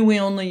maybe we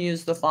only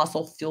use the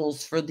fossil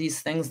fuels for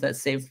these things that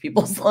save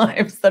people's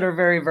lives that are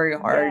very, very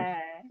hard,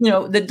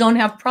 that don't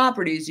have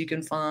properties you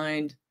can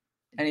find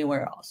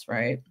anywhere else,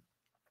 right?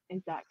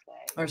 Exactly.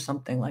 Or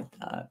something like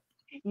that.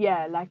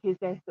 Yeah, like is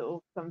there sort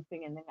of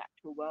something in the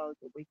natural world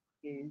that we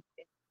could use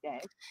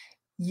instead?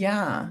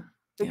 Yeah.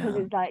 Because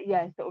it's like,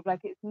 sort of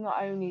like it's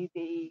not only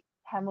the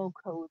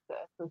chemicals that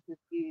are sort of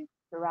used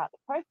throughout the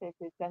process,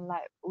 it's then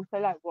like also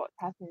like what's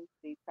happening to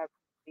these fabrics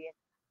in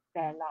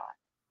their life,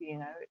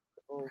 it's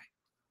sort of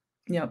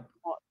Yep.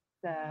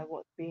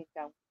 What's being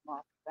done with them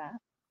after that.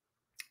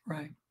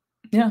 Right.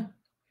 Yeah.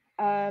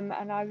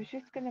 And I was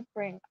just gonna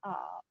bring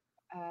up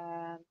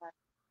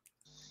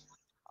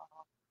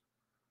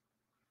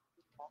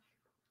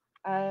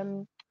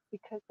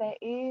because there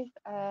is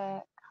a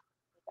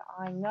company that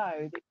I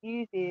know that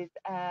uses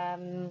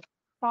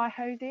fire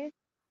hoses,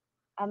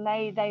 and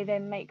they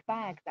then make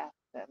bags out of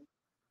them.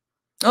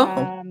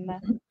 Oh.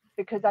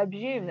 Because I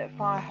presume that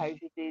fire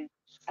hoses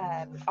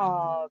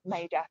are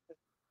made out of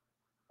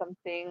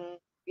something,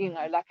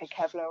 like a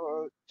Kevlar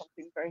or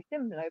something very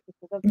similar,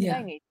 because obviously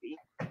they need to be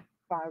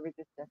fire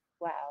resistant as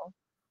well.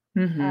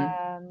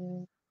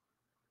 Mm-hmm.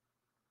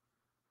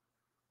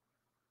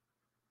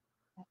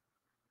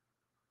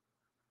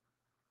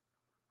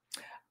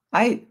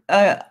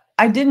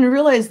 I didn't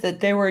realize that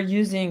they were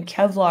using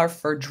Kevlar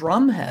for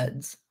drum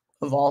heads,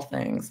 of all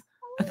things.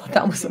 I thought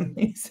that was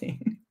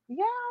amazing.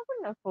 Yeah, I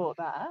wouldn't have thought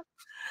that.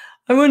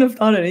 I wouldn't have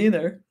thought it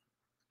either.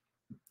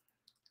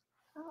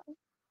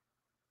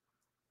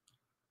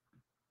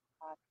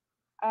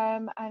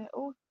 And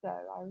also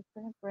I was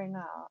going to bring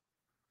up.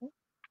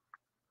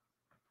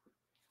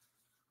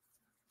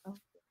 Oh,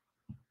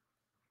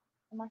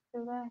 am I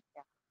still there?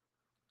 Yeah.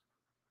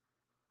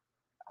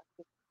 I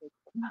just did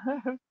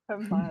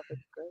from my other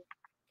screen.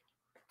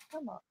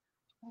 Come on.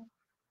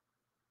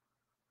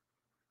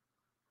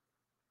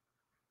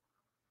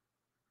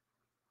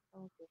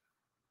 Oh, dear.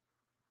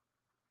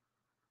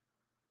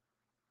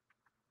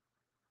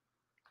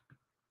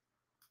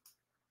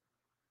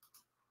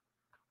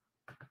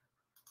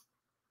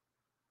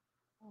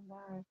 Oh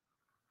no.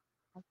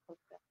 I'm still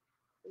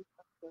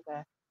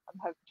there. I'm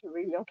hoping to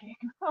relog in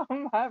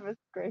on my other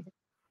screen.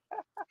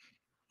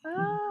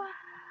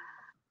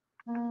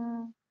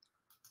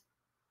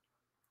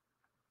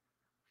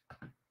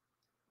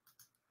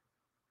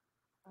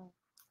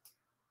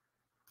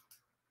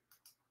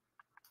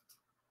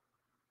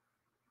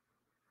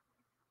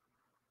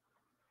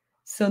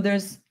 So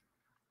there's.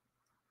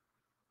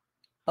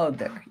 Oh,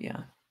 there.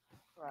 Yeah.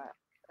 Right.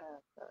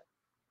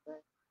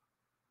 Sorry.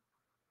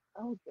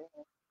 Oh dear.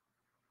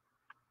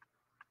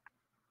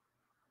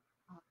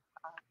 I'm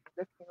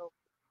looking all.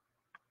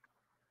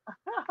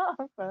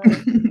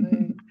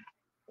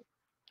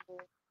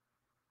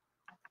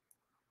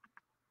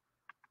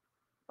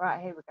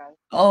 Right, here we go.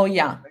 Oh,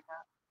 yeah.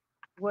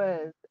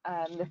 Was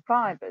the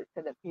fibers,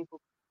 so that people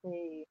can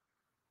see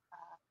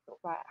sort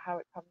of like how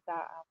it comes out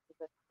after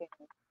the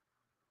thing.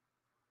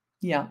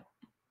 Yeah.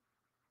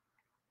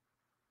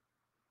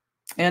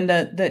 And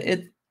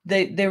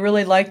they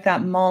really like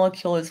that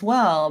molecule as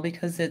well,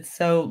 because it's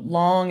so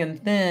long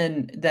and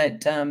thin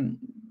that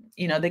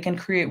they can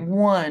create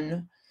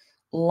one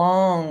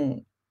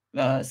long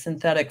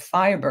synthetic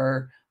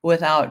fiber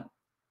without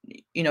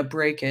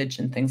breakage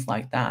and things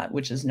like that,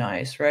 which is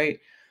nice, right?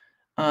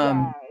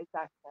 Yeah,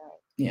 exactly.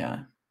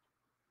 Yeah.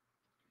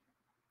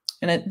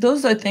 And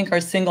those, I think, are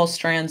single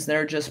strands that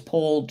are just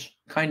pulled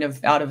kind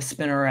of out of a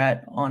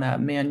spinneret on a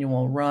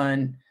manual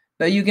run.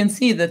 But you can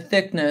see the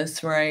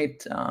thickness,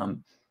 right?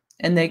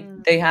 And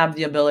they have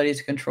the ability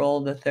to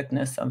control the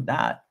thickness of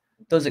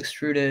those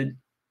extruded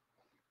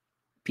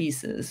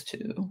pieces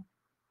too.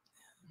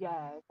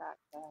 Yeah,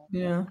 exactly.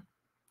 Yeah.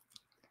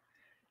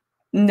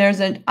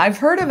 And I've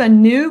heard of a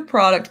new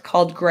product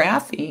called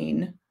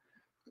graphene.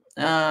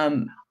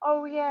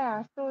 Oh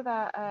yeah, I saw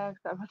that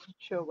because I wasn't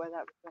sure where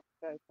that was going to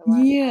go, so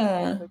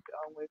I put it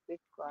on with this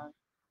one.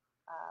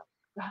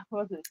 I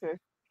wasn't sure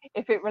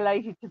if it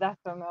related to that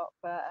or not,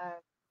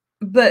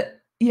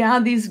 but yeah,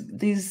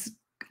 these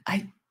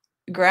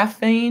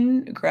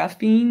graphene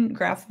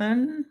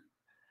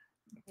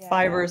Yeah.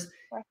 fibers.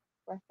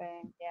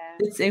 Graphene. Yeah.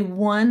 It's a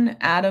 1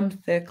 atom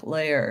thick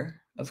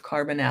layer of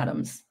carbon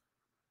atoms.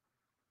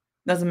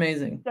 That's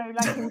amazing. So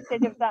like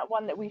instead of that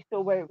one that we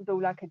saw where it was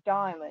all like a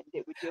diamond,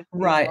 it would just be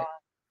Right.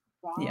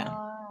 one. Yeah.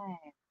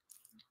 Right.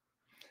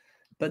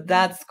 But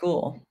that's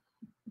cool.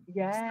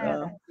 Yeah,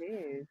 So, that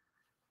is.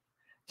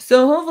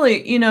 so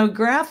hopefully, you know,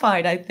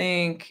 graphite, I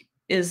think,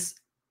 is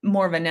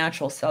more of a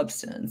natural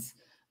substance.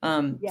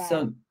 Yeah.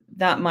 So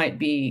that might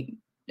be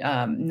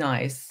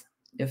nice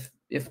if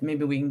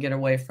maybe we can get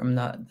away from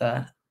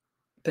the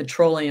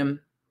petroleum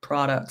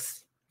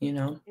products, you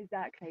know.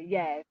 Exactly.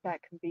 Yeah,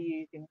 that can be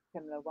used in a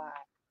similar way.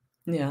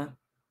 Yeah.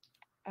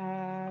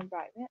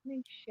 Right, let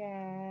me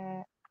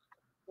share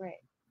screen.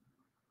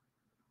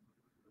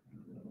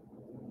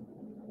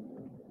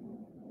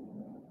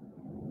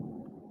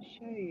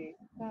 Show you.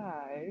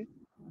 So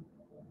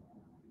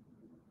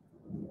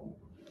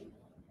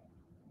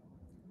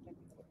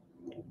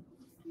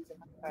using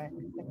my phone,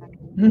 'cause then I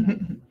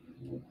can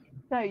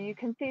so you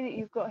can see that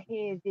you've got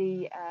here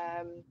the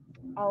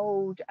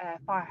old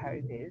fire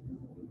hoses,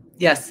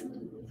 Yes.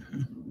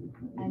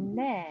 and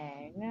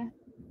then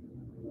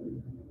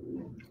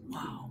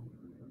Wow.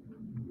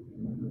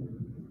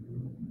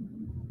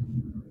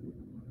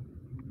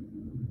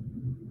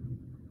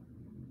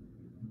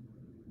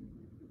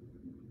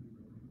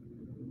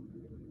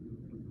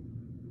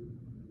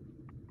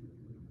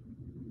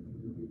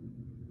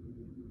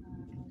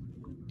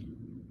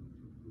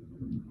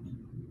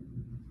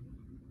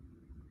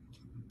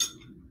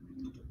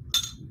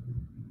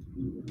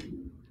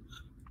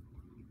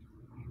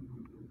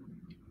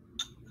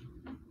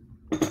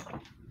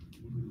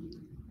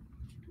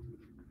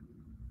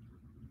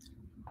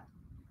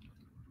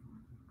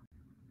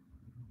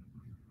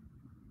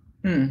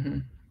 Mm-hmm.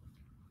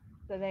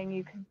 so then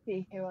you can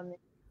see here on this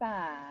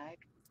bag,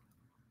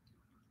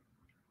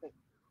 it's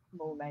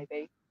small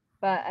maybe,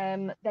 but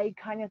they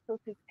kind of sort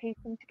of piece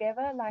them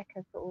together like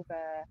a sort of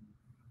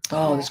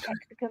Oh, that's great.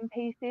 hexagon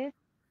pieces,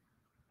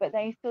 but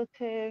they sort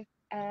of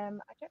I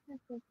don't know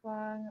if there's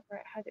one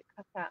where it has it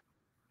cut out,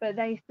 but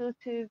they sort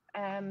of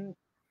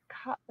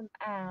cut them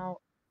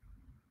out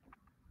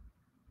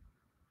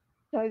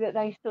so that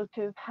they sort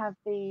of have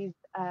these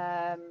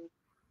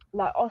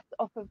like off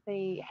of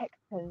the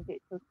hexagons,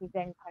 it sort of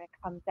then kind of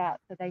comes out,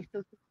 so they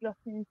sort of slot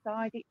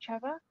inside each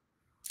other.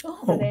 So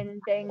Oh,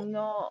 then they're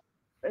not,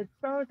 as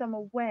far as I'm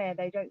aware,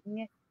 they don't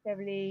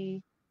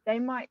necessarily, they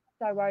might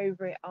sew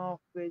over it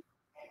afterwards,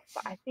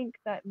 but I think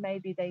that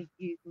maybe they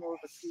use more of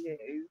a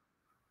glue.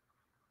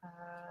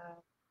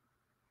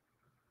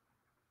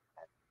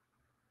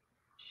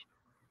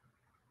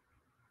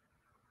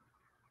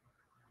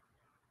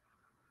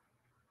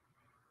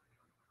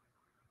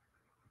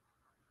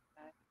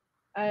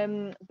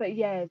 But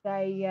yeah,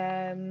 they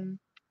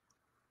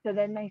so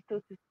then they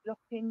sort of slot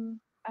in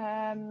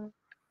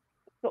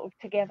sort of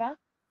together.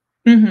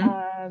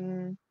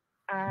 mm-hmm.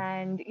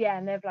 And yeah,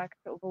 and they've like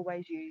sort of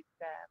always used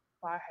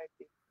fire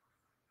hoses.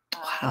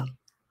 Wow.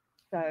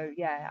 So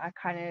yeah, I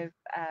kind of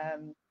I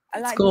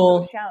That's like to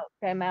sort of cool. shout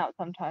them out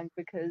sometimes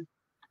because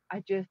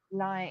I just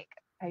like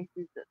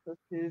places that sort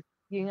of,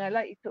 you know,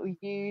 like you sort of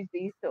use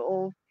these sort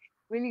of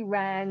really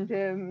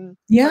random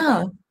Yeah.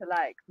 products to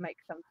like make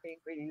something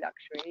really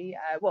luxury.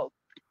 Well,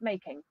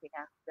 make anything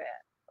out of it.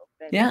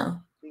 Then Yeah.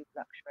 it's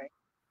luxury.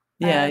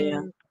 Yeah.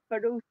 Yeah.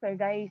 But also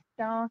they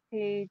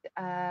started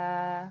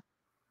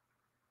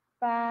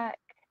back,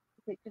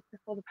 was it just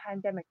before the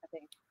pandemic, I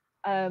think,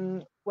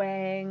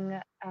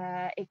 when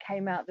it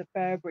came out that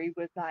Burberry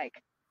was like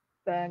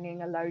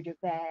burning a load of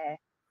their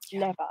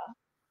leather,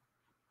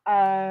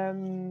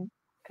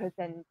 because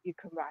then you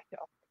can write it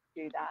off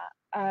and do that.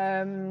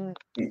 And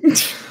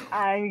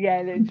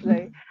yeah,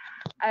 literally.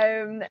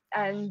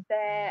 And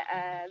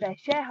their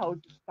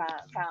shareholders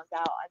found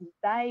out, and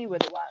they were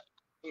the ones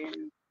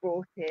who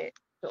brought it,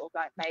 sort of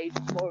like made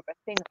more of a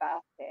thing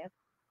about it.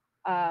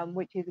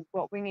 Which is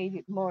what we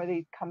need, more of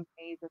these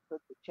companies as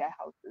sort of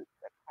shareholders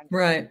that kind of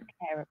Right.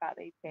 care about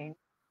these things.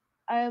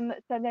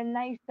 So then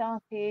they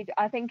started,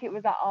 I think it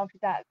was after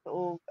that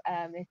sort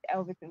of this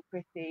Elvis and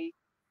Chrissy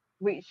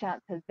reached out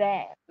to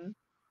them,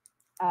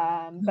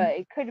 but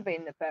it could have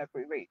been the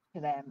Burberry reached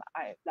to them.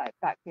 I like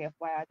back the other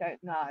way, I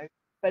don't know.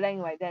 But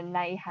anyway, then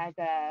they had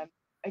a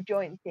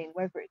joint thing,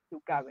 whether it's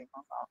still going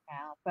or not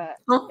now, but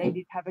they Oh,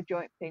 did have a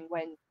joint thing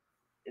when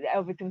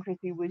Elvis and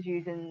Chrissy was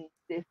using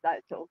this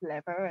like sort of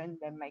leather and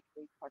then making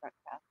these products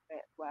out of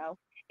it as well,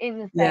 in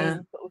the yeah.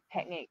 same sort of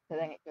technique. So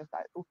then it just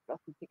like all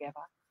slotted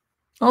together.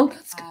 Oh,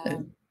 that's good.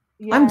 I'm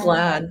Yeah,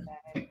 glad.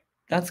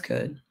 That's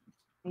good.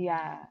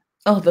 yeah.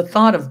 Oh, the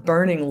thought of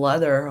burning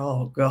leather.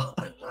 Oh God.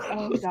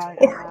 Oh, It's don't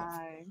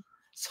know.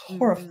 it's Mm-hmm.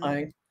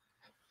 horrifying.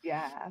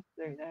 Yeah,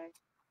 absolutely.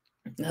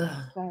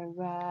 Ugh.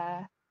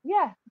 So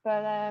yeah,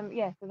 but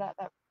yeah, so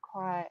that's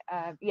quite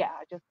yeah.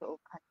 I just sort of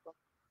kind of want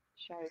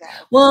to show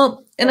that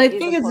Well, and there I is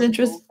think a it's possible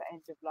interesting. for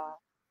end of life.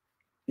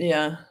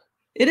 Yeah.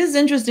 It is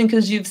interesting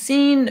because you've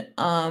seen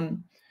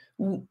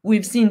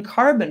we've seen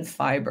carbon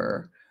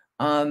fiber,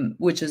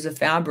 which is a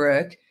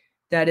fabric,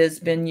 that has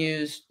been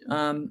used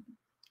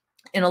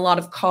in a lot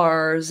of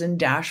cars and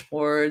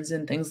dashboards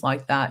and things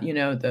like that, you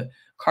know, the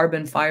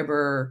carbon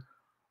fiber,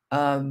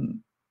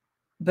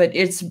 but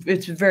it's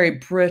very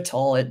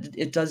brittle.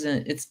 It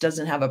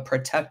doesn't have a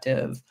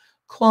protective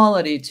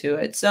quality to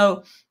it.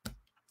 So,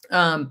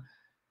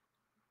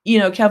 you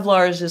know,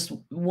 Kevlar is just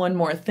one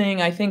more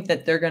thing. I think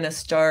that they're going to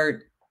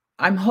start,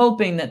 I'm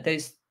hoping that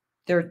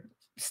they're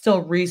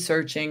still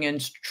researching and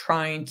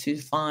trying to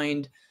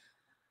find,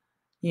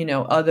 you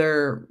know,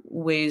 other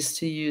ways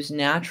to use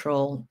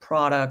natural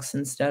products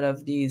instead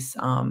of these,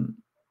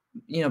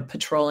 you know,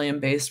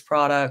 petroleum-based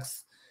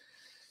products.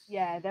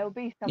 Yeah, there'll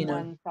be You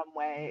know, someone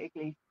somewhere at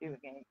least doing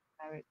it.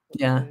 So it's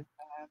yeah, sort of,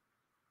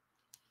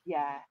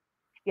 yeah.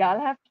 Yeah,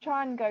 I'll have to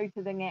try and go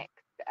to the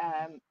next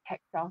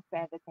textile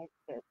fair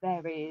that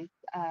there is.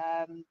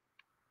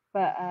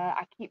 But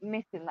I keep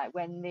missing like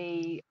when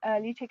the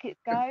early tickets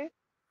go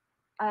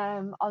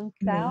on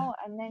yeah. sale,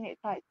 and then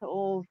it's like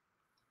sort of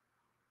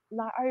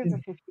like over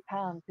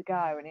 £50 to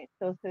go, and it's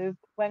sort of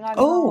when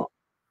I'm Oh, not,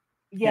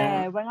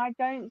 yeah, yeah, when I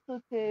don't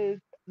sort of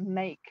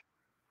make,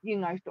 you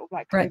know, sort of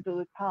like right. clothes all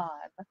the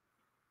time,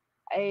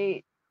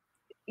 it,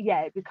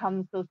 yeah, it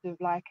becomes sort of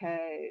like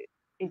a,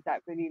 is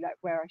that really like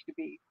where I should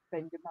be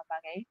spending my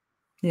money?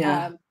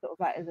 Yeah, Sort of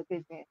like as a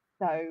business.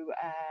 So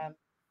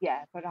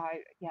yeah, but I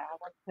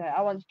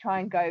want to try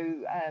and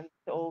go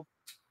sort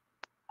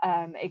of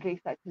at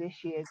least like to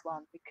this year's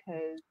one,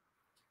 because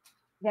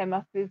there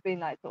must have been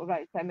like sort of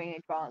like so many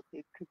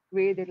advances, because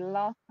really the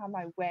last time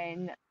I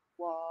went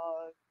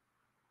was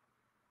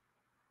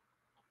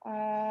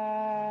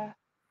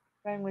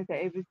when was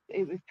it?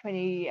 It was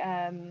 20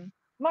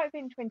 might have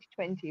been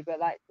 2020, but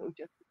like sort of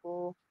just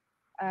before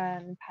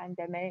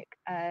pandemic,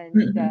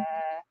 and mhm,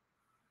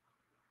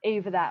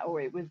 either that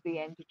or it was the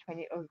end of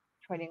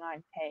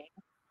 2019,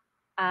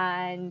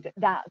 and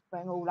that's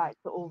when all like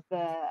sort of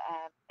the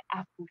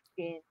apple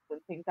skins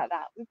and things like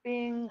that was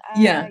being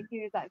yeah,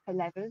 used, like for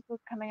leathers was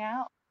coming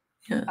out,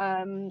 yeah,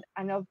 and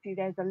obviously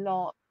there's a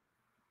lot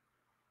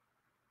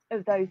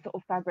of those sort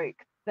of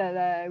fabrics that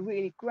are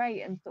really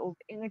great and sort of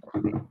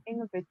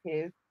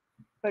innovative,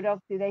 but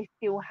obviously they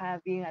still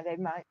have, you know, they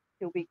might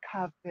still be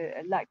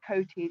covered, like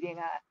coated in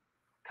a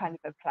kind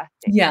of a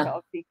plastic to yeah,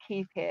 obviously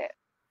keep it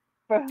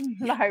from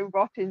like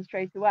rotting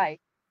straight away.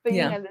 But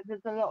you yeah. know,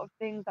 there's a lot of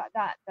things like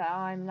that that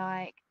I'm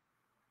like,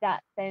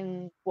 that's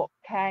then what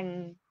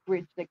can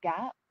bridge the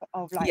gap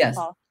of like Yes,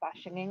 fast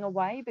fashioning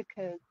away,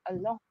 because a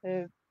lot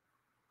of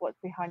what's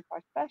behind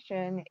fast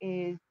fashion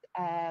is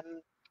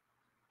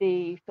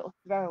the sort of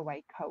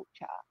throwaway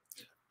culture.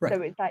 right.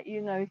 So it's like,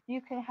 you know, if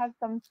you can have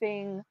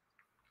something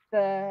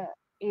that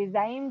is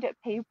aimed at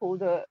people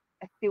that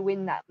are still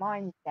in that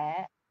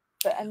mindset,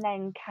 but and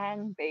then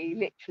can be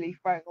literally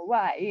thrown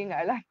away, you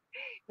know,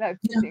 like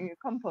Yeah, putting a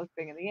compost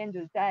bin at the end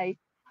of the day,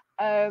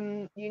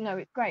 you know,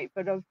 it's great,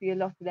 but obviously a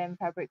lot of them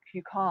fabrics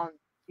you can't,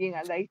 you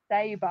know, they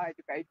say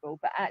biodegradable,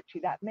 but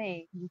actually that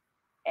means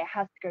it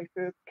has to go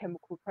through a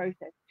chemical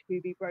process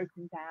to be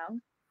broken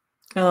down.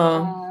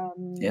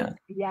 yeah.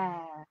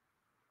 Yeah.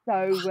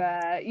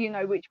 So, you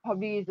know, which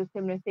probably is a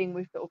similar thing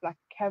with sort of like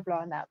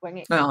Kevlar and that, when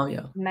it's Oh,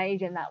 yeah,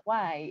 made in that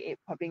way, it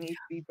probably needs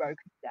to be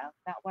broken down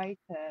that way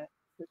to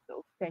sort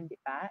of send it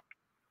back.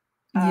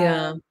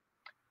 yeah.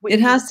 Which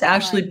It is has to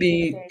actually fine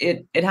be because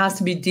it has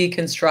to be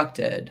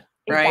deconstructed,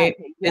 right?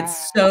 exactly,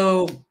 yeah. It's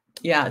so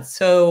yeah, it's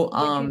so,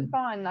 Which is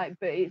fine, like,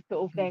 but it's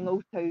sort of then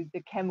also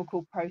the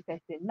chemical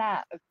process in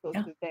that of sort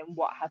yeah, of then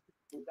what happens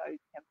to those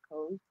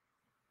chemicals.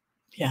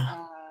 yeah,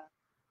 Uh,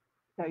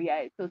 so yeah,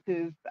 it sort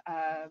of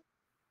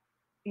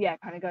yeah,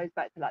 kind of goes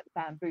back to like the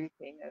bamboo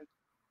thing of,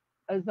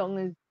 as long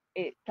as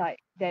it's like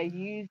they're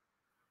used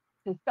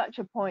to such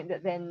a point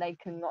that then they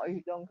can no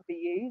longer be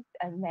used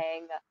and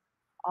then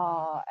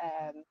are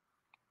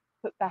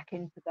put back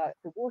into the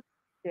water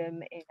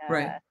system in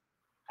right.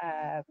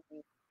 a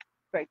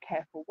very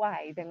careful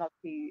way, then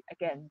obviously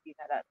again, you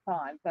know, that's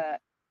fine. But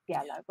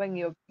yeah, like when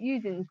you're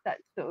using such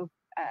sort of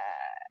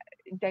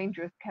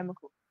dangerous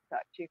chemicals and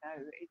such, you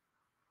know,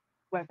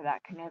 whether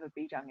that can ever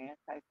be done in a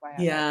safe way,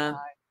 I don't Yeah,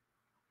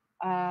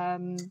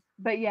 know.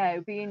 But yeah, it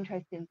would be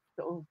interesting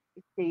to sort of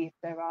see if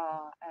there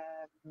are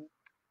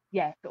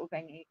yeah, sort of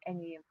any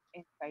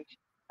information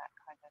in that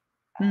kind of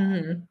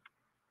mhm,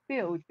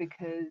 field,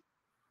 because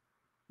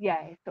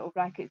yeah, it's sort of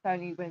like it's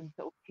only when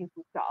sort of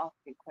people start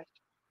asking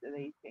questions that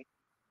these things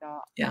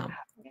start yeah.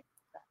 happening.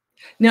 So,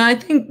 Now I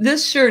think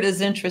this shirt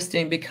is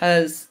interesting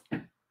because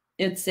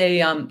it's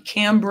a,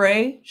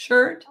 cambray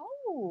shirt,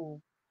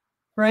 oh,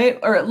 right?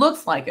 Or it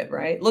looks like it,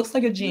 right? Looks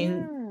like a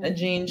mm,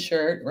 jean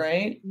shirt,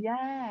 right?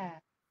 yeah,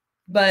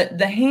 But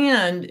the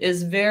hand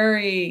is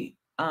very,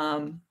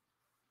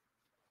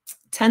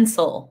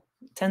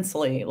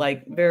 tensily,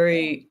 like okay,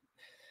 very.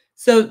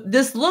 So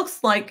this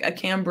looks like a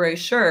cambray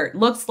shirt,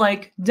 looks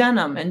like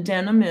denim, and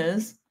denim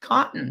is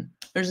cotton.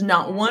 There's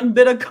not yeah, one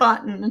bit of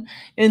cotton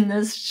in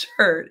this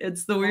shirt.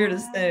 It's the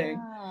weirdest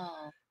thing.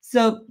 wow,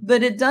 So,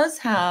 but it does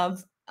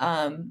have,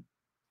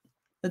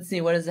 let's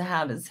see, what does it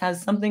have? It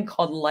has something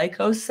called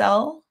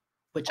lyocell,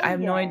 which I oh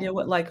have no yeah. idea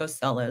what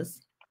lyocell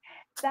is.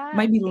 That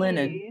Might be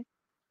linen. is,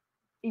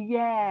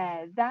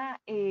 yeah, that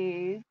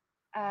is,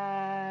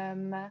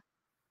 I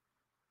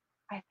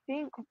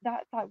think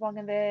that's like one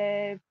of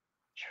the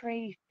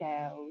tree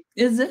cells.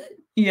 Is it?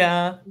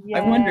 Yeah.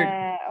 I wondered.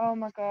 Yeah. Oh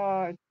my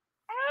God.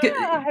 G-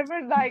 I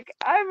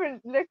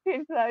haven't looked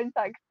into those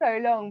like so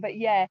long, but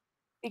yeah,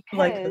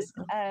 Like because this.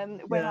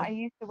 when Yeah. I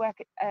used to work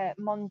at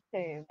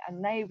Monsoon,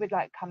 and they would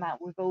like come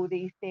out with all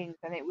these things,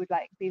 and it would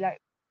like be like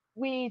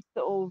weird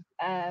sort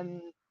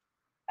of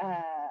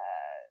uh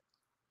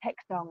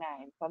textile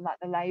names on like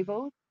the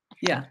labels.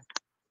 Yeah.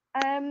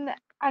 And like,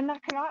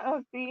 and I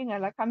obviously,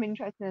 like I'm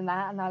interested in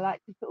that, and I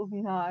like to sort of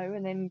know,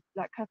 and then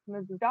like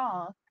customers would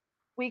ask.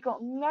 We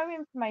got no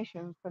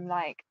information from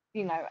like,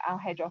 our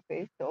head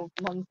office, sort of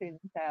Monsoon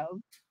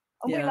themselves.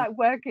 And we're Yeah. like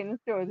working in the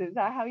stores. It's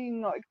like, how are you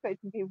not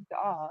expecting people to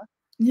ask?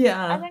 And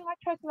Yeah. then I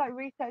tried to like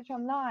research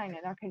online,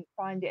 and I couldn't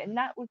find it. And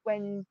that was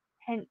when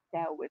tent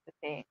sale was the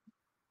thing.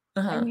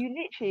 Uh-huh. And you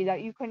literally,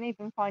 like, you couldn't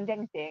even find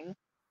anything,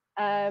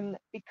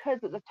 because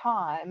at the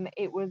time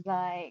it was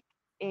like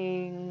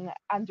in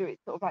under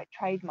its sort of like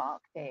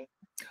trademark thing,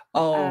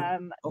 Oh,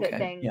 that okay.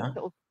 then Yeah.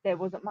 sort of there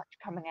wasn't much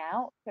coming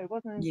out. So it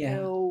wasn't Yeah.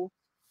 until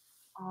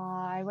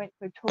I went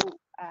to a talk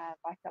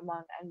by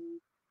someone, and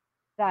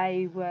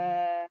they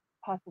were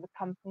part of the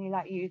company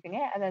like using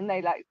it, and then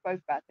they like spoke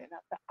about it, and I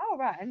was like, oh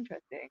right,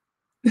 interesting.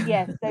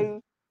 Yeah,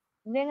 so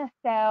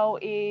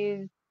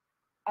Linacell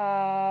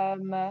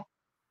um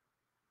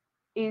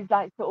is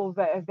like sort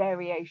of a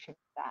variation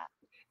of that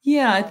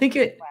Yeah, I type think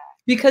of it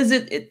because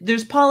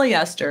there's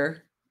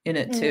polyester in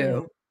it wear.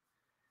 too.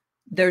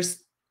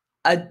 There's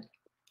a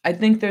I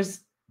think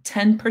there's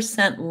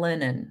 10%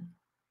 linen,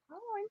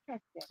 Oh,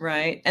 interesting.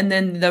 right? And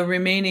then the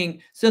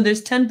remaining, so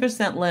there's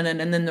 10% linen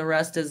and then the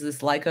rest is this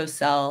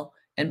lyocell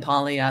and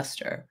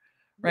polyester,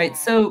 right? Yeah,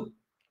 So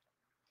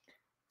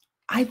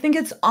I think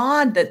it's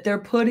odd that they're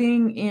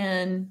putting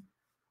in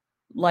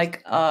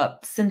like a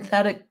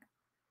synthetic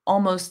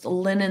almost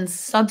linen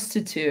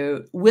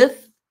substitute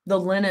with the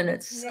linen linen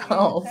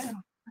itself, itself.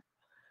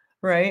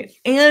 right?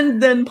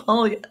 And then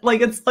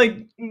like it's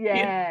like,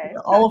 Yeah,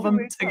 all such of a them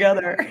weird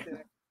together.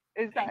 combination.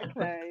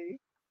 Exactly.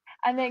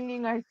 And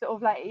then, sort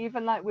of like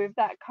even like with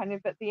that kind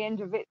of at the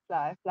end of its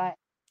life, like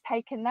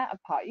taking that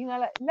apart,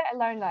 like let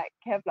alone like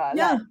Kevlar,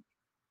 Yeah. like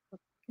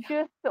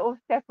just sort of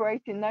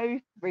separating those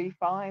three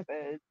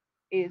fibers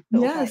is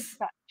sort of like Yes.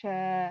 such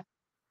a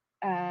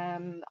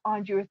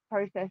arduous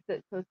process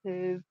that sort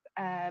of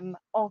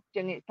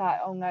often it's like,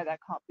 oh no, that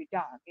can't be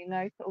done.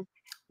 Sort of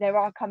there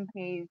are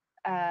companies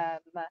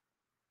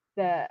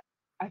that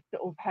I've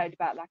sort of heard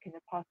about like in the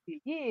past few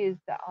years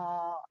that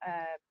are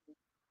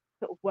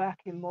sort of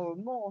working more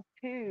and more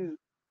to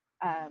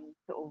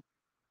sort of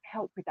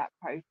help with that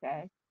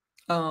process.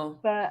 Oh,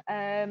 But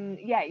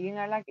yeah,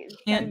 like it's so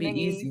can't be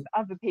many easy.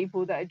 other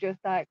people that are just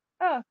like,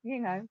 oh,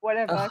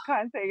 whatever, I Ugh,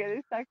 can't take it.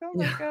 It's like, oh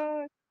my yeah.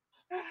 God.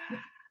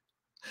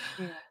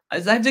 Yeah. I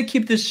have to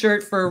keep this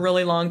shirt for a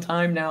really long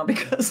time now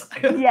because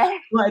Yeah.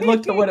 I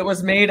looked at what it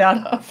was made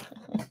out of.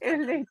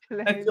 Literally,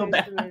 I feel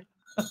bad. literally.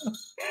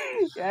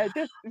 Yeah,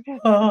 just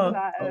Oh,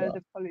 that oh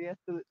the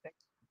polyester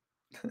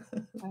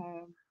thing.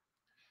 Um,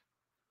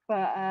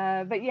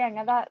 but yeah,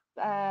 now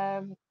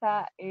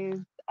that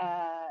is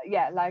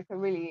yeah, like a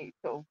really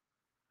sort of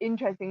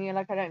interesting.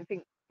 Like I don't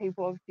think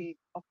people obviously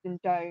often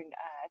don't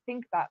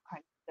think about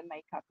kind of the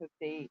makeup of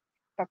the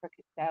fabric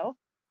itself,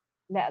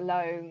 let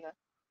alone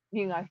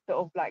sort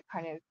of like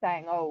kind of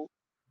saying, oh,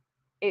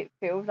 it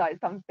feels like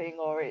something,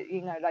 or it,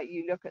 like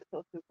you look at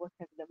sort of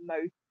whatever the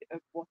most of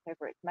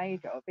whatever it's made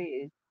of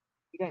is,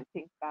 you don't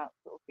think about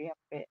sort of the other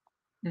bit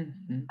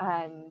Mhm,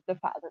 and the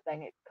fact that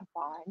then it's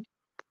combined.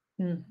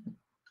 mhm.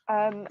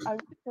 I was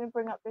just going to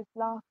bring up this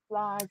last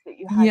slide that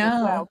you had as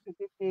Yeah. well, because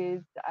this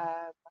is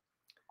I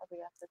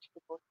think I should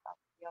have brought up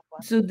the other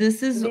one. So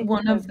this So is this is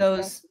one the of best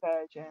those,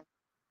 version.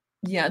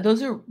 yeah,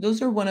 those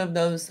are one of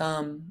those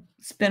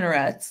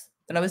spinnerets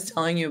that I was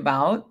telling you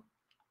about.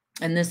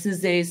 And this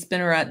is a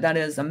spinneret that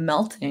is a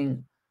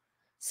melting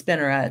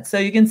spinneret. So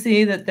you can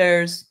see that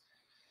there's,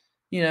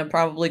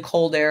 probably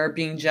cold air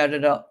being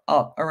jetted up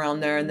around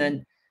there. And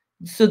then,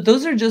 so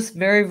those are just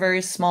very,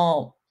 very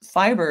small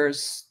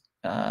fibers.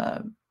 Yeah,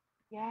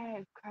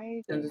 it's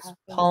crazy Those how simple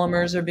that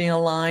polymers are is. being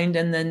aligned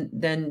and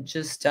then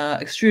just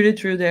extruded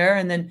through there.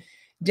 And then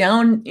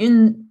down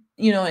in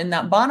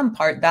that bottom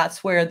part,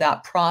 that's where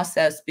that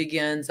process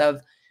begins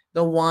of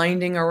the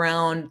winding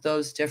around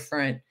those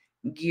different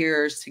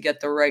gears to get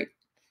the right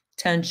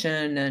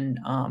tension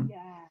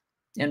Yeah.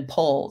 and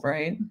pull,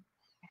 right?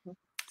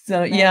 So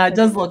Maya yeah, it said it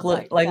does look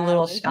looks like like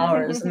little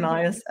showers. showers,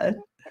 Maya said.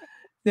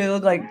 They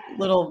look like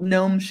little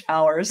gnome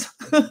showers.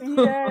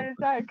 Yeah,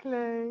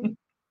 exactly.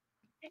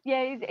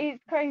 Yeah,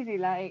 it's crazy,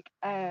 like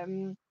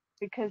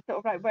because sort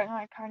of like when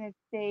I kind of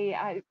see,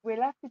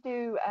 we'll have to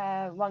do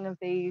one of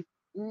these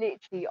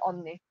literally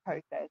on this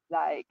process,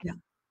 like Yeah.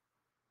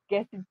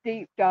 get a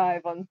deep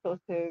dive on sort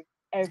of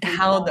every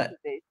How part that of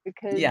this,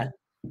 because yeah,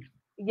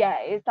 yeah,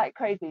 it's like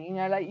crazy,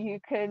 like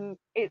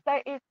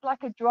it's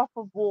like a drop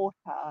of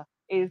water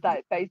is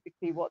like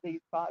basically what these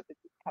fibers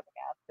is coming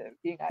out of,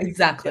 it's just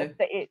exactly.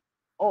 that it's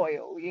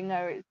oil. You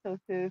know, it's sort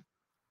of,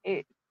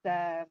 it's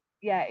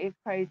yeah, it's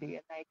crazy,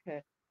 and they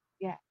could,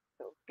 yeah,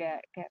 sort of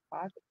get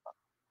fibers from.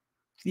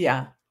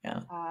 Yeah.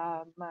 Yeah.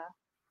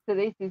 So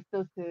this is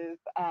sort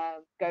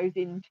of goes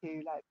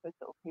into, like, for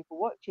sort of people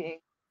watching.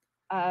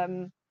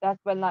 That's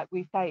when, like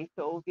we say,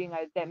 sort of, you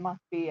know, there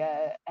must be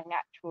an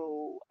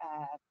actual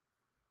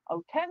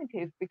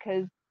alternative,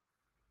 because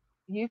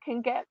you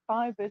can get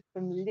fibers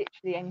from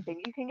literally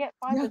anything. You can get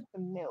Yeah. fibers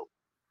from milk.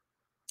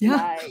 Yeah.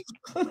 Like,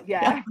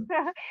 Yeah.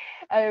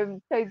 yeah.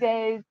 So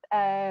there's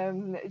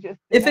just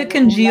If a it little, like,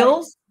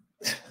 congeals,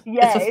 it's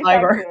yeah, a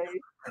fiber.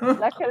 exactly.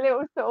 Like a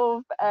little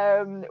sort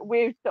of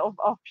weird sort of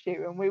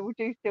offshoot, and we will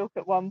do silk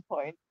at one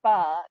point.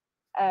 But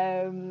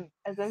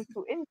as a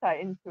little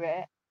insight into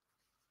it,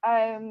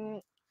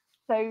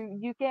 so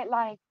you get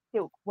like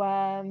silk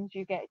worms,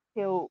 you get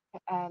silk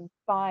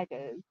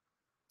spiders.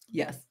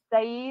 Yes.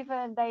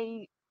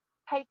 They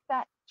take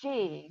that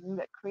gene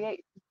that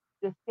creates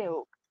the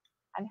silk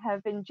and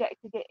have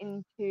injected it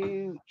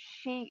into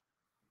sheep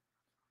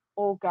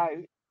or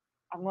goat.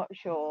 I'm not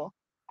sure.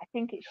 I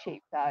think it's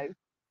sheep though.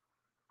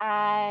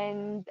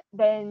 And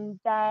then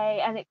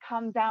it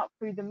comes out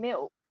through the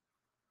milk.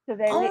 So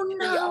they Oh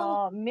literally no.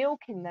 are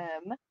milking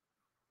them,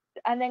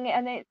 and then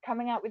it's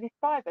coming out with this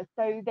fiber.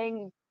 So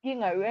then, you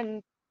know,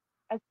 and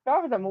as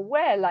far as I'm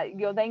aware, like,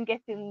 you're then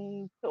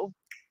getting sort of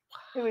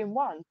 2 in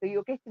 1. So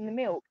you're getting the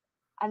milk,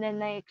 and then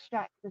they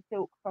extract the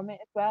silk from it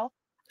as well.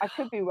 I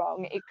could be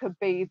wrong. It could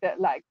be that,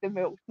 like, the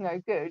milk's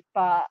no good,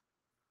 but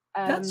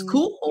That's yeah,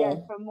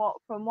 cool. from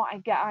what I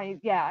get,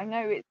 I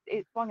know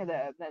it's one of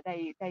them that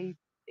they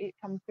it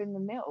comes from the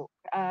milk.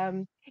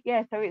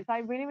 Yeah, so it's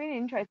like really, really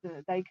interesting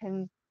that they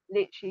can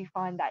literally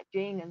find that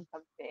gene in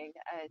something,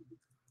 and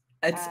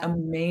It's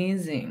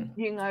amazing.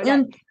 you know, like,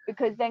 And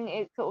because then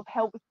it sort of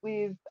helps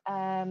with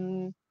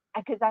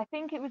because I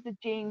think it was a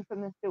gene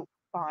from the silk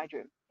spider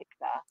in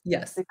particular,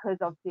 yes. because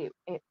obviously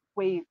it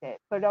weaves it,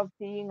 but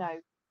obviously, you know,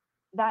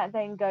 that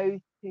then goes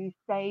to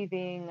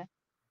saving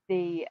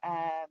the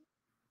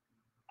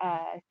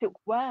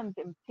silkworms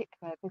in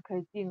particular,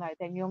 because, you know,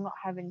 then you're not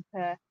having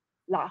to,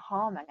 like,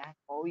 harm an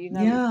animal. You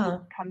know, it's just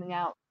Yeah. coming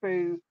out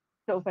through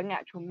sort of a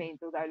natural means,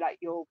 although, like,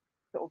 you're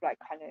sort of like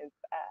kind of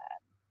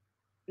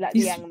like the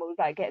These animals,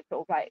 like, get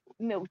sort of like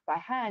milked by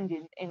hand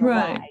in a way,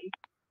 right.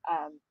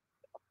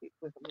 obviously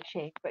with a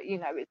machine, but, you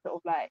know, it's sort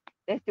of like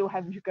they're still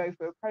having to go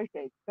through a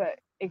process, but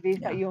at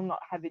least, like, Yeah. you're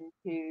not having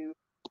to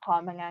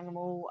harm an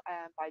animal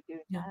by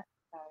doing Yeah. that.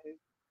 So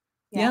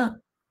yeah, Yeah.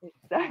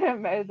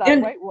 it's like,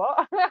 And wait,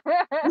 what?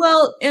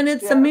 well, and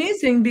it's Yeah,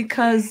 amazing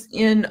because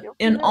milk in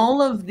and milk.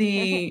 all of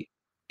the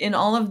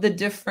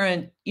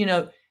different, you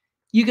know,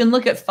 you can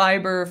look at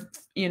fiber,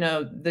 you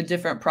know, the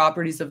different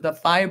properties of the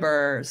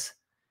fibers,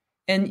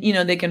 and you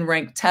know, they can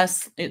rank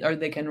tests, or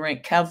they can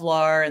rank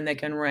Kevlar, and they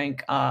can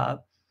rank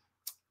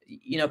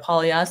you know,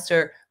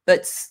 polyester,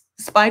 but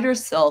spider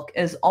silk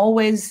is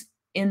always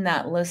in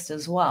that list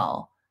as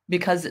well,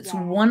 because it's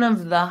Yeah. one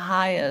of the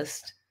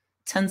highest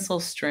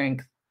tensile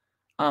strength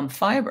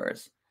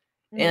fibers.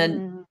 And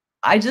Mm,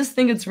 I just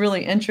think it's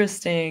really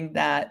interesting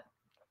that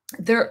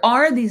there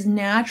are these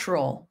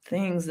natural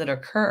things that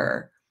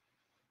occur,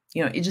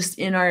 you know, just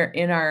in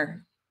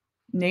our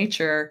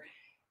nature,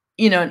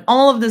 you know, and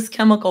all of this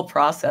chemical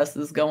process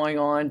is going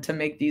on to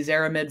make these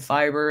aramid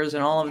fibers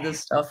and all of yeah, this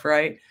stuff,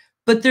 right?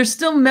 But they're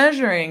still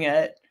measuring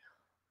it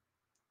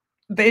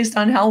based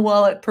on how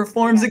well it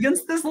performs yeah.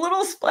 against this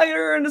little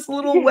spider and this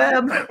little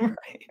web,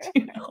 right?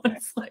 You know,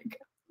 it's like,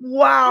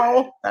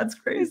 wow, that's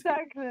crazy.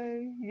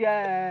 Exactly.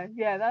 Yeah,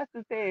 yeah, that's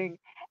the thing.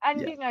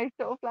 And, Yeah. you know,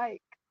 sort of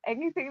like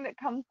anything that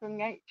comes from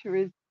nature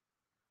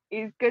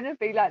is gonna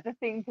be like the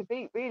thing to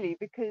beat, really,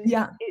 because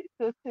Yeah. it's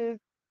sort of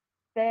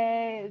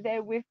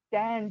they're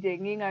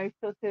withstanding, you know,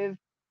 sort of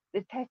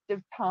the test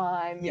of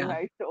time, you Yeah.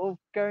 know, sort of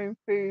going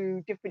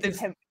through different They've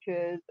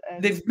temperatures,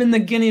 and they've been the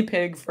guinea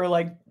pig for,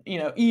 like, you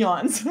know,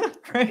 eons,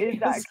 right?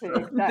 exactly,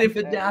 So they've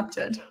exactly.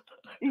 adapted.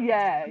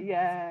 Yeah,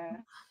 yeah,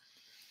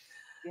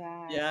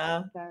 yeah.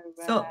 Yeah. So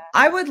So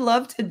I would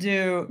love to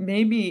do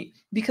maybe,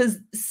 because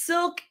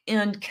silk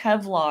and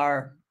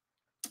Kevlar,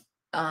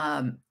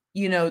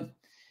 you know,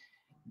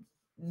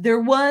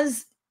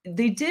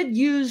 they did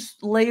use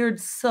layered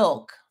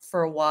silk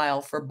for a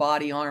while for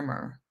body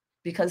armor,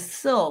 because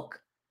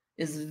silk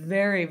is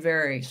very,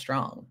 very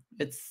strong.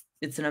 It's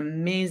an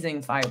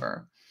amazing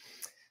fiber.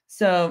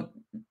 So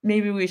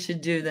maybe we should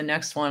do the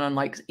next one on,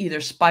 like,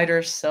 either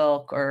spider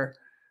silk, or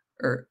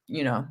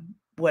you know,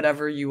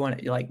 whatever you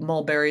want, like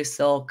mulberry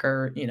silk,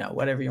 or you know,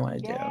 whatever you want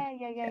to do.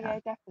 Yeah. yeah,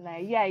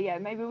 definitely. Yeah, yeah.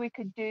 Maybe we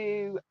could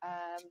do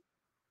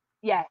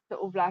yeah,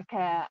 sort of like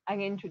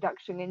an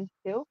introduction into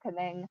silk, and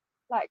then,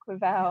 like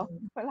with our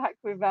like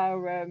with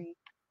our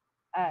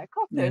cotton,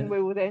 Yeah.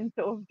 we will then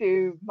sort of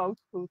do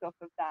multiples off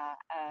of that.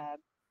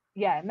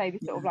 Yeah, maybe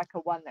sort of Yeah. like a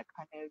one that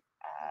kind of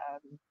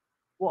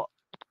what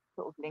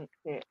sort of links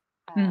it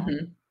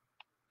Mhm.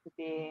 to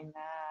being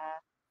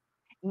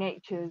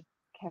nature's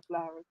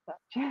Kevlar as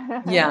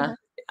Yeah, such.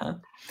 yeah.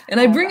 And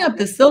I bring I up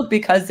the think, silk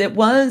because it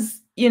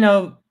was, you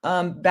know,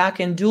 back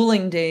in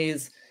dueling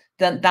days,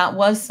 that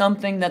was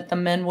something that the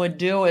men would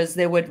do, is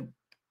they would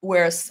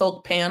wear a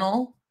silk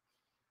panel,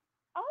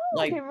 Oh, I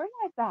like didn't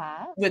realize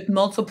that. with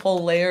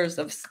multiple layers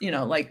of,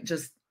 like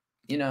just,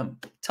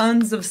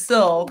 tons of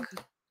silk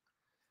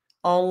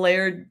all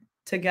layered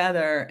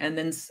together and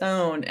then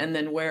sewn and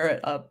then wear it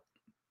up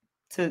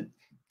to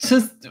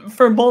just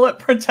for bullet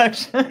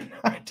protection.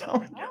 I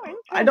don't know. Oh,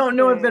 I don't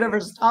know if it ever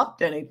interesting.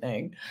 stopped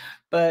anything,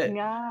 but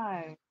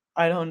No.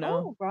 I don't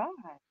know. Oh, right.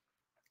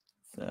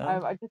 So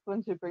I just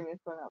wanted to bring this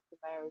one up to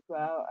Mayor as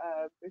well.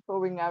 Before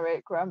we know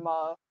it,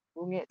 Grandma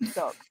will knit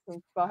socks from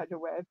spider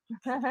webs.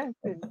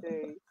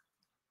 Indeed.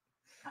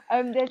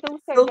 There's also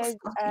silk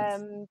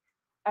stockings.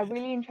 a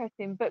really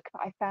interesting book that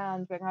I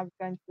found when I was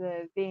going to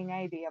the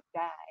V&A the other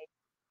day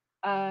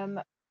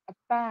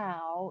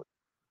about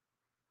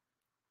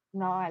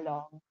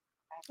nylon.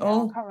 Now I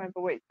Oh, can't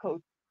remember what it's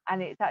called,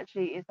 and it's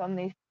on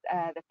this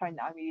the phone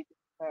that I'm using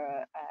for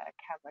a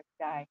camera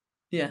today.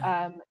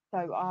 yeah.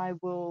 So I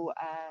will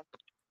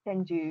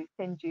send you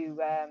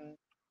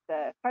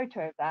the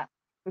photo of that,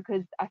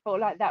 because I thought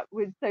like that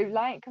was so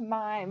like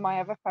my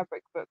other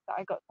fabric book that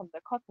I got some of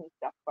the cotton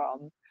stuff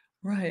from.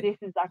 Right. This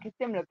is like a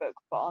similar book,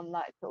 but on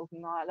like sort of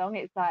nylon.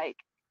 It's like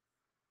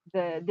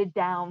the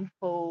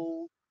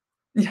downfall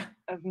Yeah.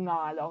 of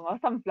nylon or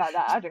something like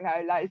that. I don't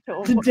know, like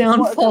sort The of what the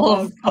downfall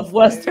world of, come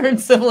Western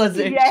to.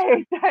 civilization Yeah,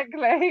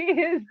 exactly.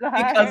 It's because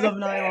like of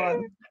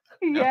nylon.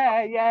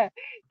 Yeah. yeah.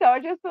 So I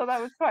just thought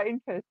that was quite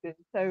interesting.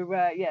 So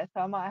yeah,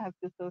 so I might have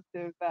to sort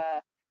of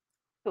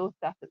source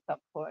that at some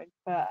point.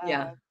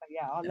 Yeah. But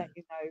yeah, I'll Yeah. let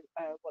you know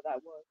what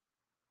that was.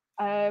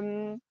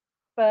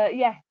 But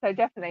yeah, so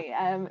definitely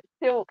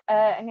silk,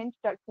 an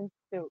introduction to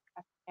silk.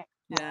 I think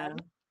next Yeah. time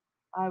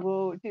I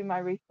will do my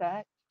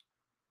research.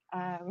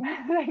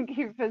 Thank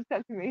you for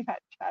setting me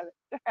that challenge.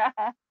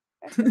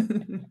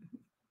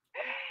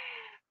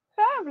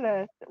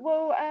 Fabulous.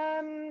 Well,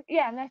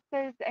 yeah, unless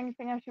there's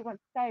anything else you want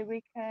to say,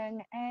 we can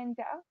end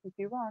it up if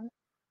you want.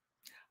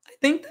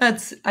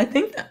 I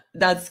think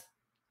that's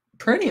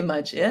pretty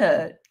much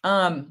it.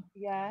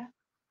 Yeah.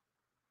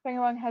 If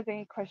anyone has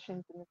any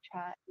questions in the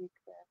chat, you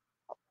can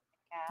pop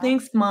them out.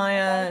 Thanks, Otherwise,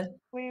 Maya,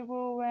 we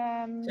will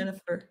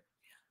Jennifer.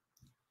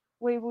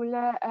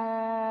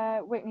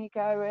 let Whitney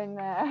go and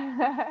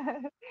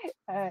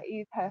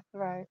ease her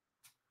throat.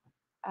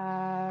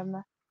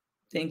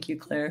 Thank you,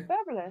 Claire.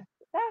 Fabulous.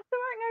 That's all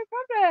right, no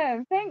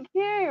problem. Thank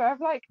you.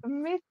 I've like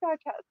missed our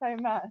chat so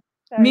much.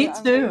 So Me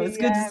I'm too. It's really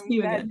good to see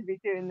you glad again. to be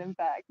doing them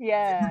back.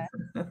 Yeah.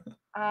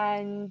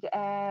 And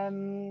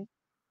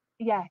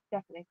yeah,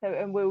 definitely. So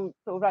and we'll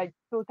sort of like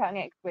sort out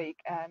next week.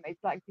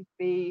 It's likely to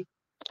be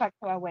back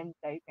to our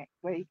Wednesdays next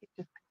week. It's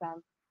just because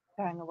I'm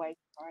going away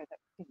tomorrow that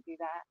we can do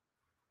that.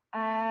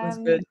 That's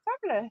good.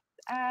 Fabulous.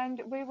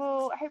 And we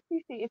will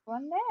hopefully see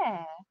everyone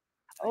there.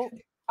 Oh,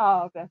 Okay.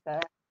 oh, bless her.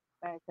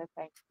 Bless her,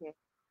 thank you.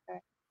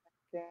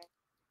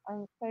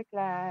 I'm so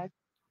glad.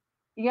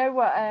 You know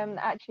what?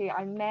 Actually,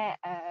 I met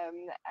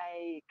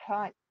a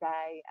client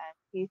today, and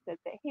he said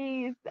that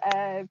he's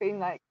been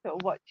like sort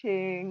of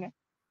watching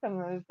some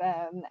of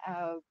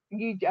our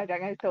YouTube. I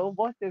don't know sort of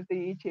what of the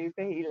YouTube,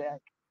 but he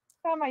like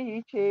found my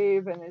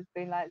YouTube and has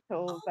been like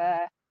sort of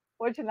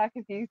watching like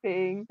a few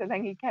things. And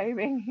then he came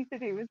in. He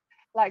said he was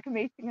like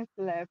meeting a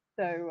celeb,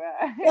 so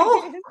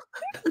Oh,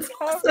 it's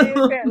that's got me a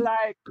bit awesome.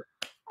 like.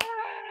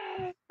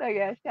 So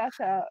yeah, shout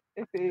out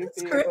if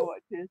That's he great. ever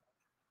watches.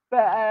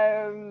 But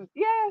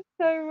yeah,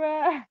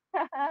 so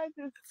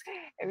just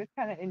it was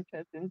kind of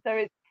interesting.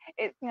 So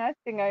it's nice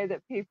to know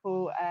that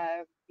people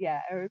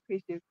yeah are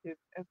appreciative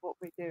of what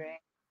we're doing.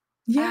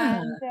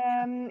 Yeah.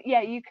 And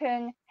yeah, you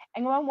can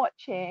anyone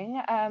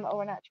watching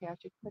or actually I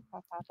should put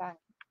up our bank.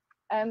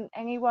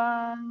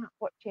 Anyone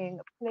watching,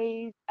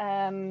 please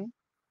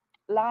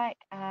like,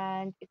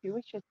 and if you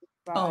wish to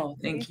subscribe, Oh,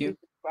 please thank do you.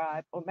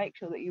 subscribe or make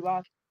sure that you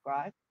are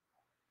subscribed.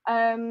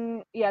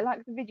 Yeah,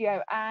 like the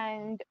video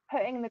and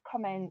put in the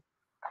comments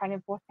kind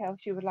of what else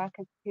you would like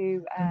us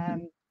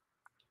Mhm.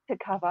 to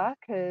cover,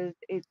 because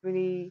it's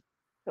really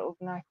sort of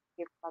nice to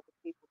give other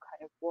people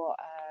kind of what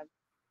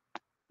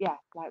yeah,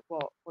 like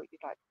what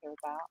you'd like to hear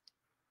about.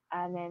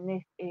 And then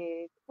this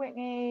is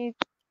Whitney's.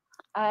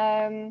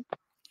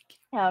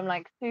 I'm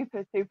like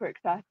super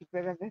excited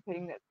with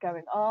everything that's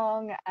going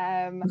on.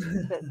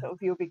 That sort of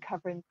you'll be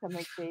covering some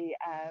of the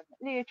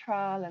Leah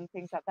trial and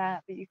things like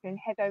that. But you can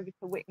head over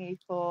to Whitney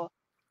for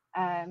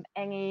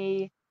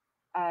any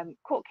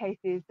court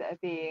cases that are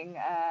being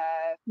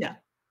Yeah.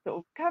 sort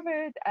of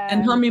covered. And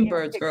In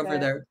hummingbirds are over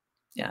particular, there.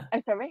 Yeah.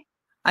 oh sorry.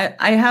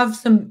 I have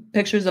some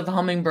pictures of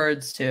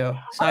hummingbirds too.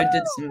 So I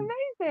did Oh, some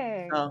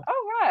amazing! oh,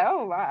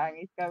 Oh right, I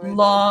need to go and check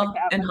law it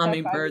out and myself. I haven't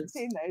hummingbirds.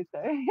 seen those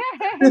though.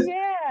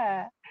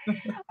 Yeah.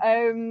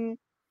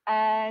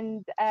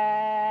 And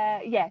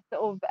yeah,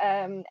 sort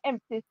of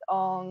emphasis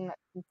on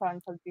some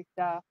Scientology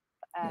stuff,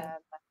 Yeah.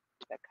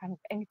 but kind of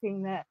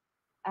anything that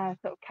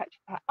sort of catches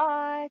our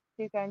eye.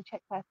 Do go and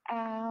check that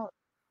out.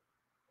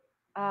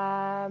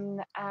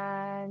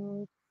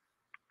 And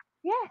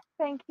yeah,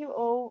 thank you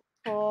all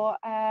for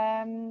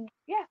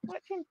yeah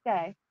watching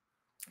today.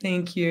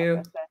 Thank God you.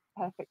 bless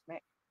her. Perfect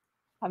mix.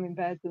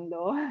 hummingbirds and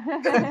law.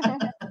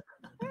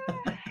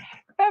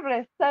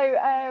 Fabulous.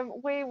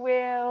 So we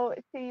will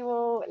see you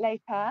all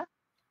later.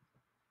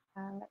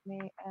 Let me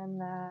end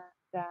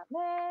down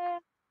there.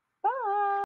 Bye.